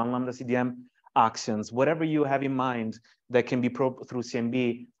for beyond lambda CDM actions. Whatever you have in mind that can be probed through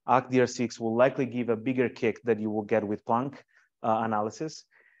CMB, ACT DR6 will likely give a bigger kick that you will get with Planck analysis.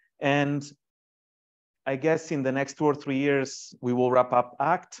 And I guess in the next 2 or 3 years, we will wrap up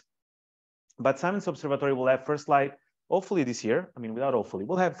ACT. But Science Observatory will have first light, hopefully this year. I mean, without hopefully,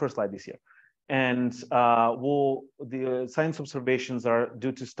 we'll have first light this year. And the science observations are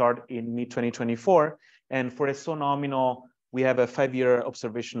due to start in mid-2024. And for SO nominal, we have a 5-year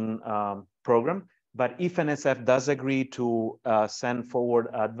observation program. But if NSF does agree to send forward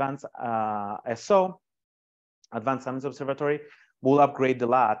advanced SO, Advanced Science Observatory, we'll upgrade the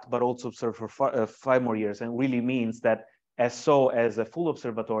LAT, but also observe for 5 more years. And really means that SO as a full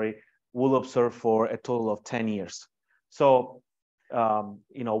observatory will observe for a total of 10 years. So,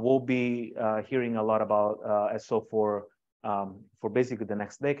 we'll be hearing a lot about SO for basically the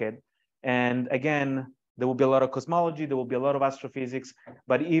next decade. And again, there will be a lot of cosmology, there will be a lot of astrophysics,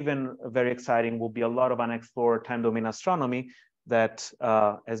 but even very exciting will be a lot of unexplored time domain astronomy that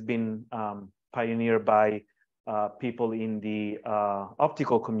has been pioneered by people in the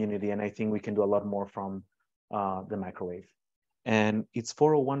optical community. And I think we can do a lot more from the microwave. And it's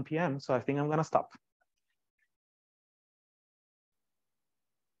 4:01 p.m., so I think I'm gonna stop.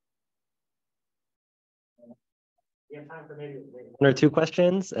 We have time for maybe 1 or 2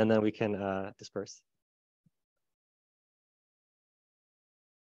 questions, and then we can disperse.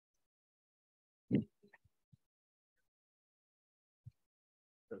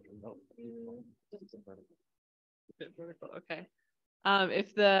 Okay.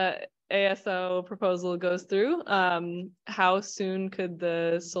 If the ASO proposal goes through, how soon could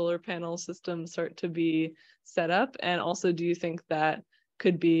the solar panel system start to be set up? And also, do you think that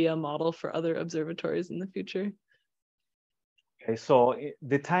could be a model for other observatories in the future? Okay, so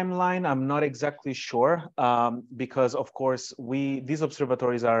the timeline, I'm not exactly sure, because of course, these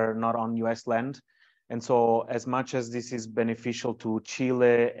observatories are not on US land. And so as much as this is beneficial to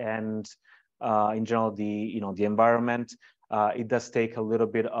Chile and in general, the environment, it does take a little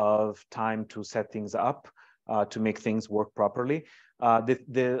bit of time to set things up, to make things work properly.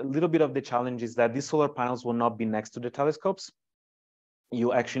 The little bit of the challenge is that these solar panels will not be next to the telescopes.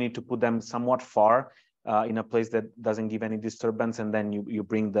 You actually need to put them somewhat far in a place that doesn't give any disturbance, and then you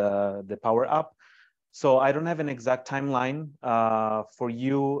bring the power up. So I don't have an exact timeline for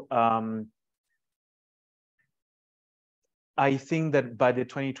you. I think that by the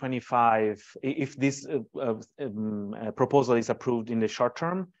 2025, if this proposal is approved in the short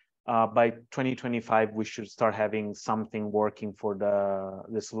term, by 2025, we should start having something working for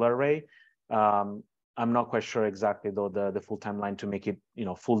the solar array. I'm not quite sure exactly though the full timeline to make it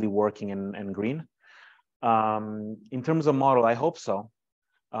fully working and green. In terms of model, I hope so.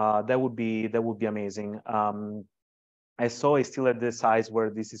 That would be amazing. SO is still at the size where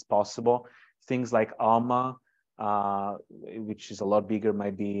this is possible. Things like ALMA, which is a lot bigger,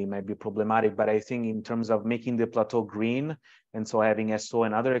 might be problematic. But I think in terms of making the plateau green, and so having SO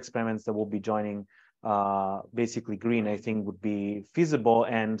and other experiments that will be joining basically green, I think would be feasible,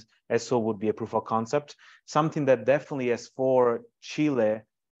 and SO would be a proof of concept. Something that definitely S4 Chile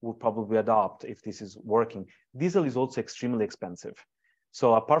would probably adopt if this is working. Diesel is also extremely expensive.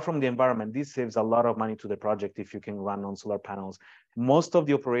 So apart from the environment, this saves a lot of money to the project if you can run on solar panels. Most of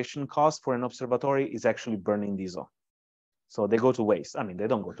the operation cost for an observatory is actually burning diesel. So they go to waste. I mean, they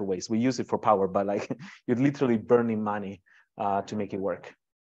don't go to waste. We use it for power, but like you're literally burning money to make it work.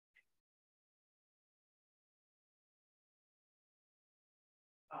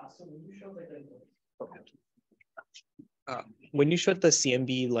 So when you showed the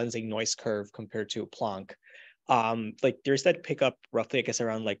CMB lensing noise curve compared to Planck, like there's that pickup roughly, I guess,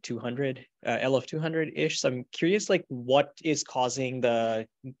 around like 200, LF 200-ish. So I'm curious, like what is causing the,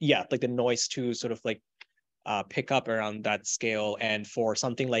 like the noise to sort of like pick up around that scale? And for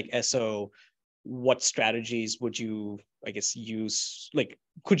something like SO, what strategies would you, I guess, use? Like,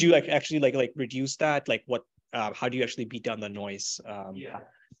 could you like actually like reduce that? Like what, how do you actually beat down the noise? Yeah.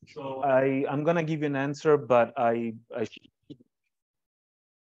 So I'm gonna give you an answer, but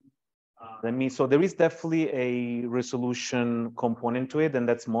so there is definitely a resolution component to it, and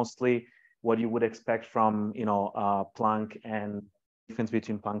that's mostly what you would expect from Planck and difference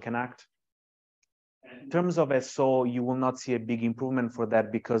between Planck and ACT. In terms of SO, you will not see a big improvement for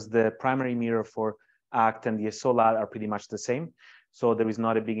that because the primary mirror for ACT and the SO lat are pretty much the same. So there is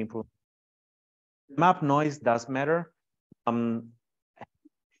not a big improvement. Map noise does matter.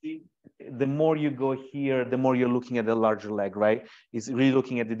 The more you go here, the more you're looking at the larger leg, right? It's really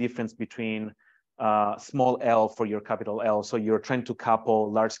looking at the difference between small L for your capital L. So you're trying to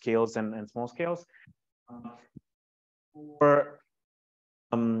couple large scales and small scales.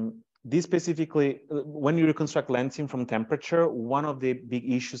 This specifically, when you reconstruct lensing from temperature, one of the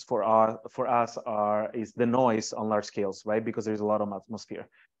big issues for us is the noise on large scales, right? Because there's a lot of atmosphere.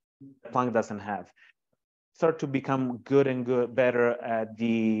 Planck doesn't have. Start to become better at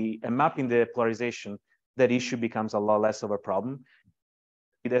mapping the polarization, that issue becomes a lot less of a problem.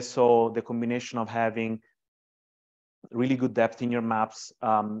 It is so the combination of having really good depth in your maps,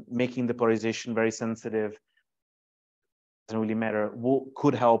 making the polarization very sensitive, doesn't really matter,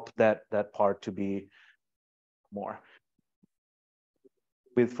 could help that part to be more.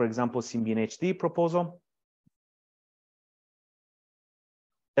 With, for example, CMB HD proposal,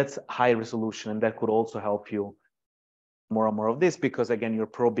 that's high resolution, and that could also help you more and more of this, because again, you're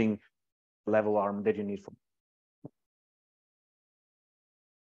probing level arm that you need for.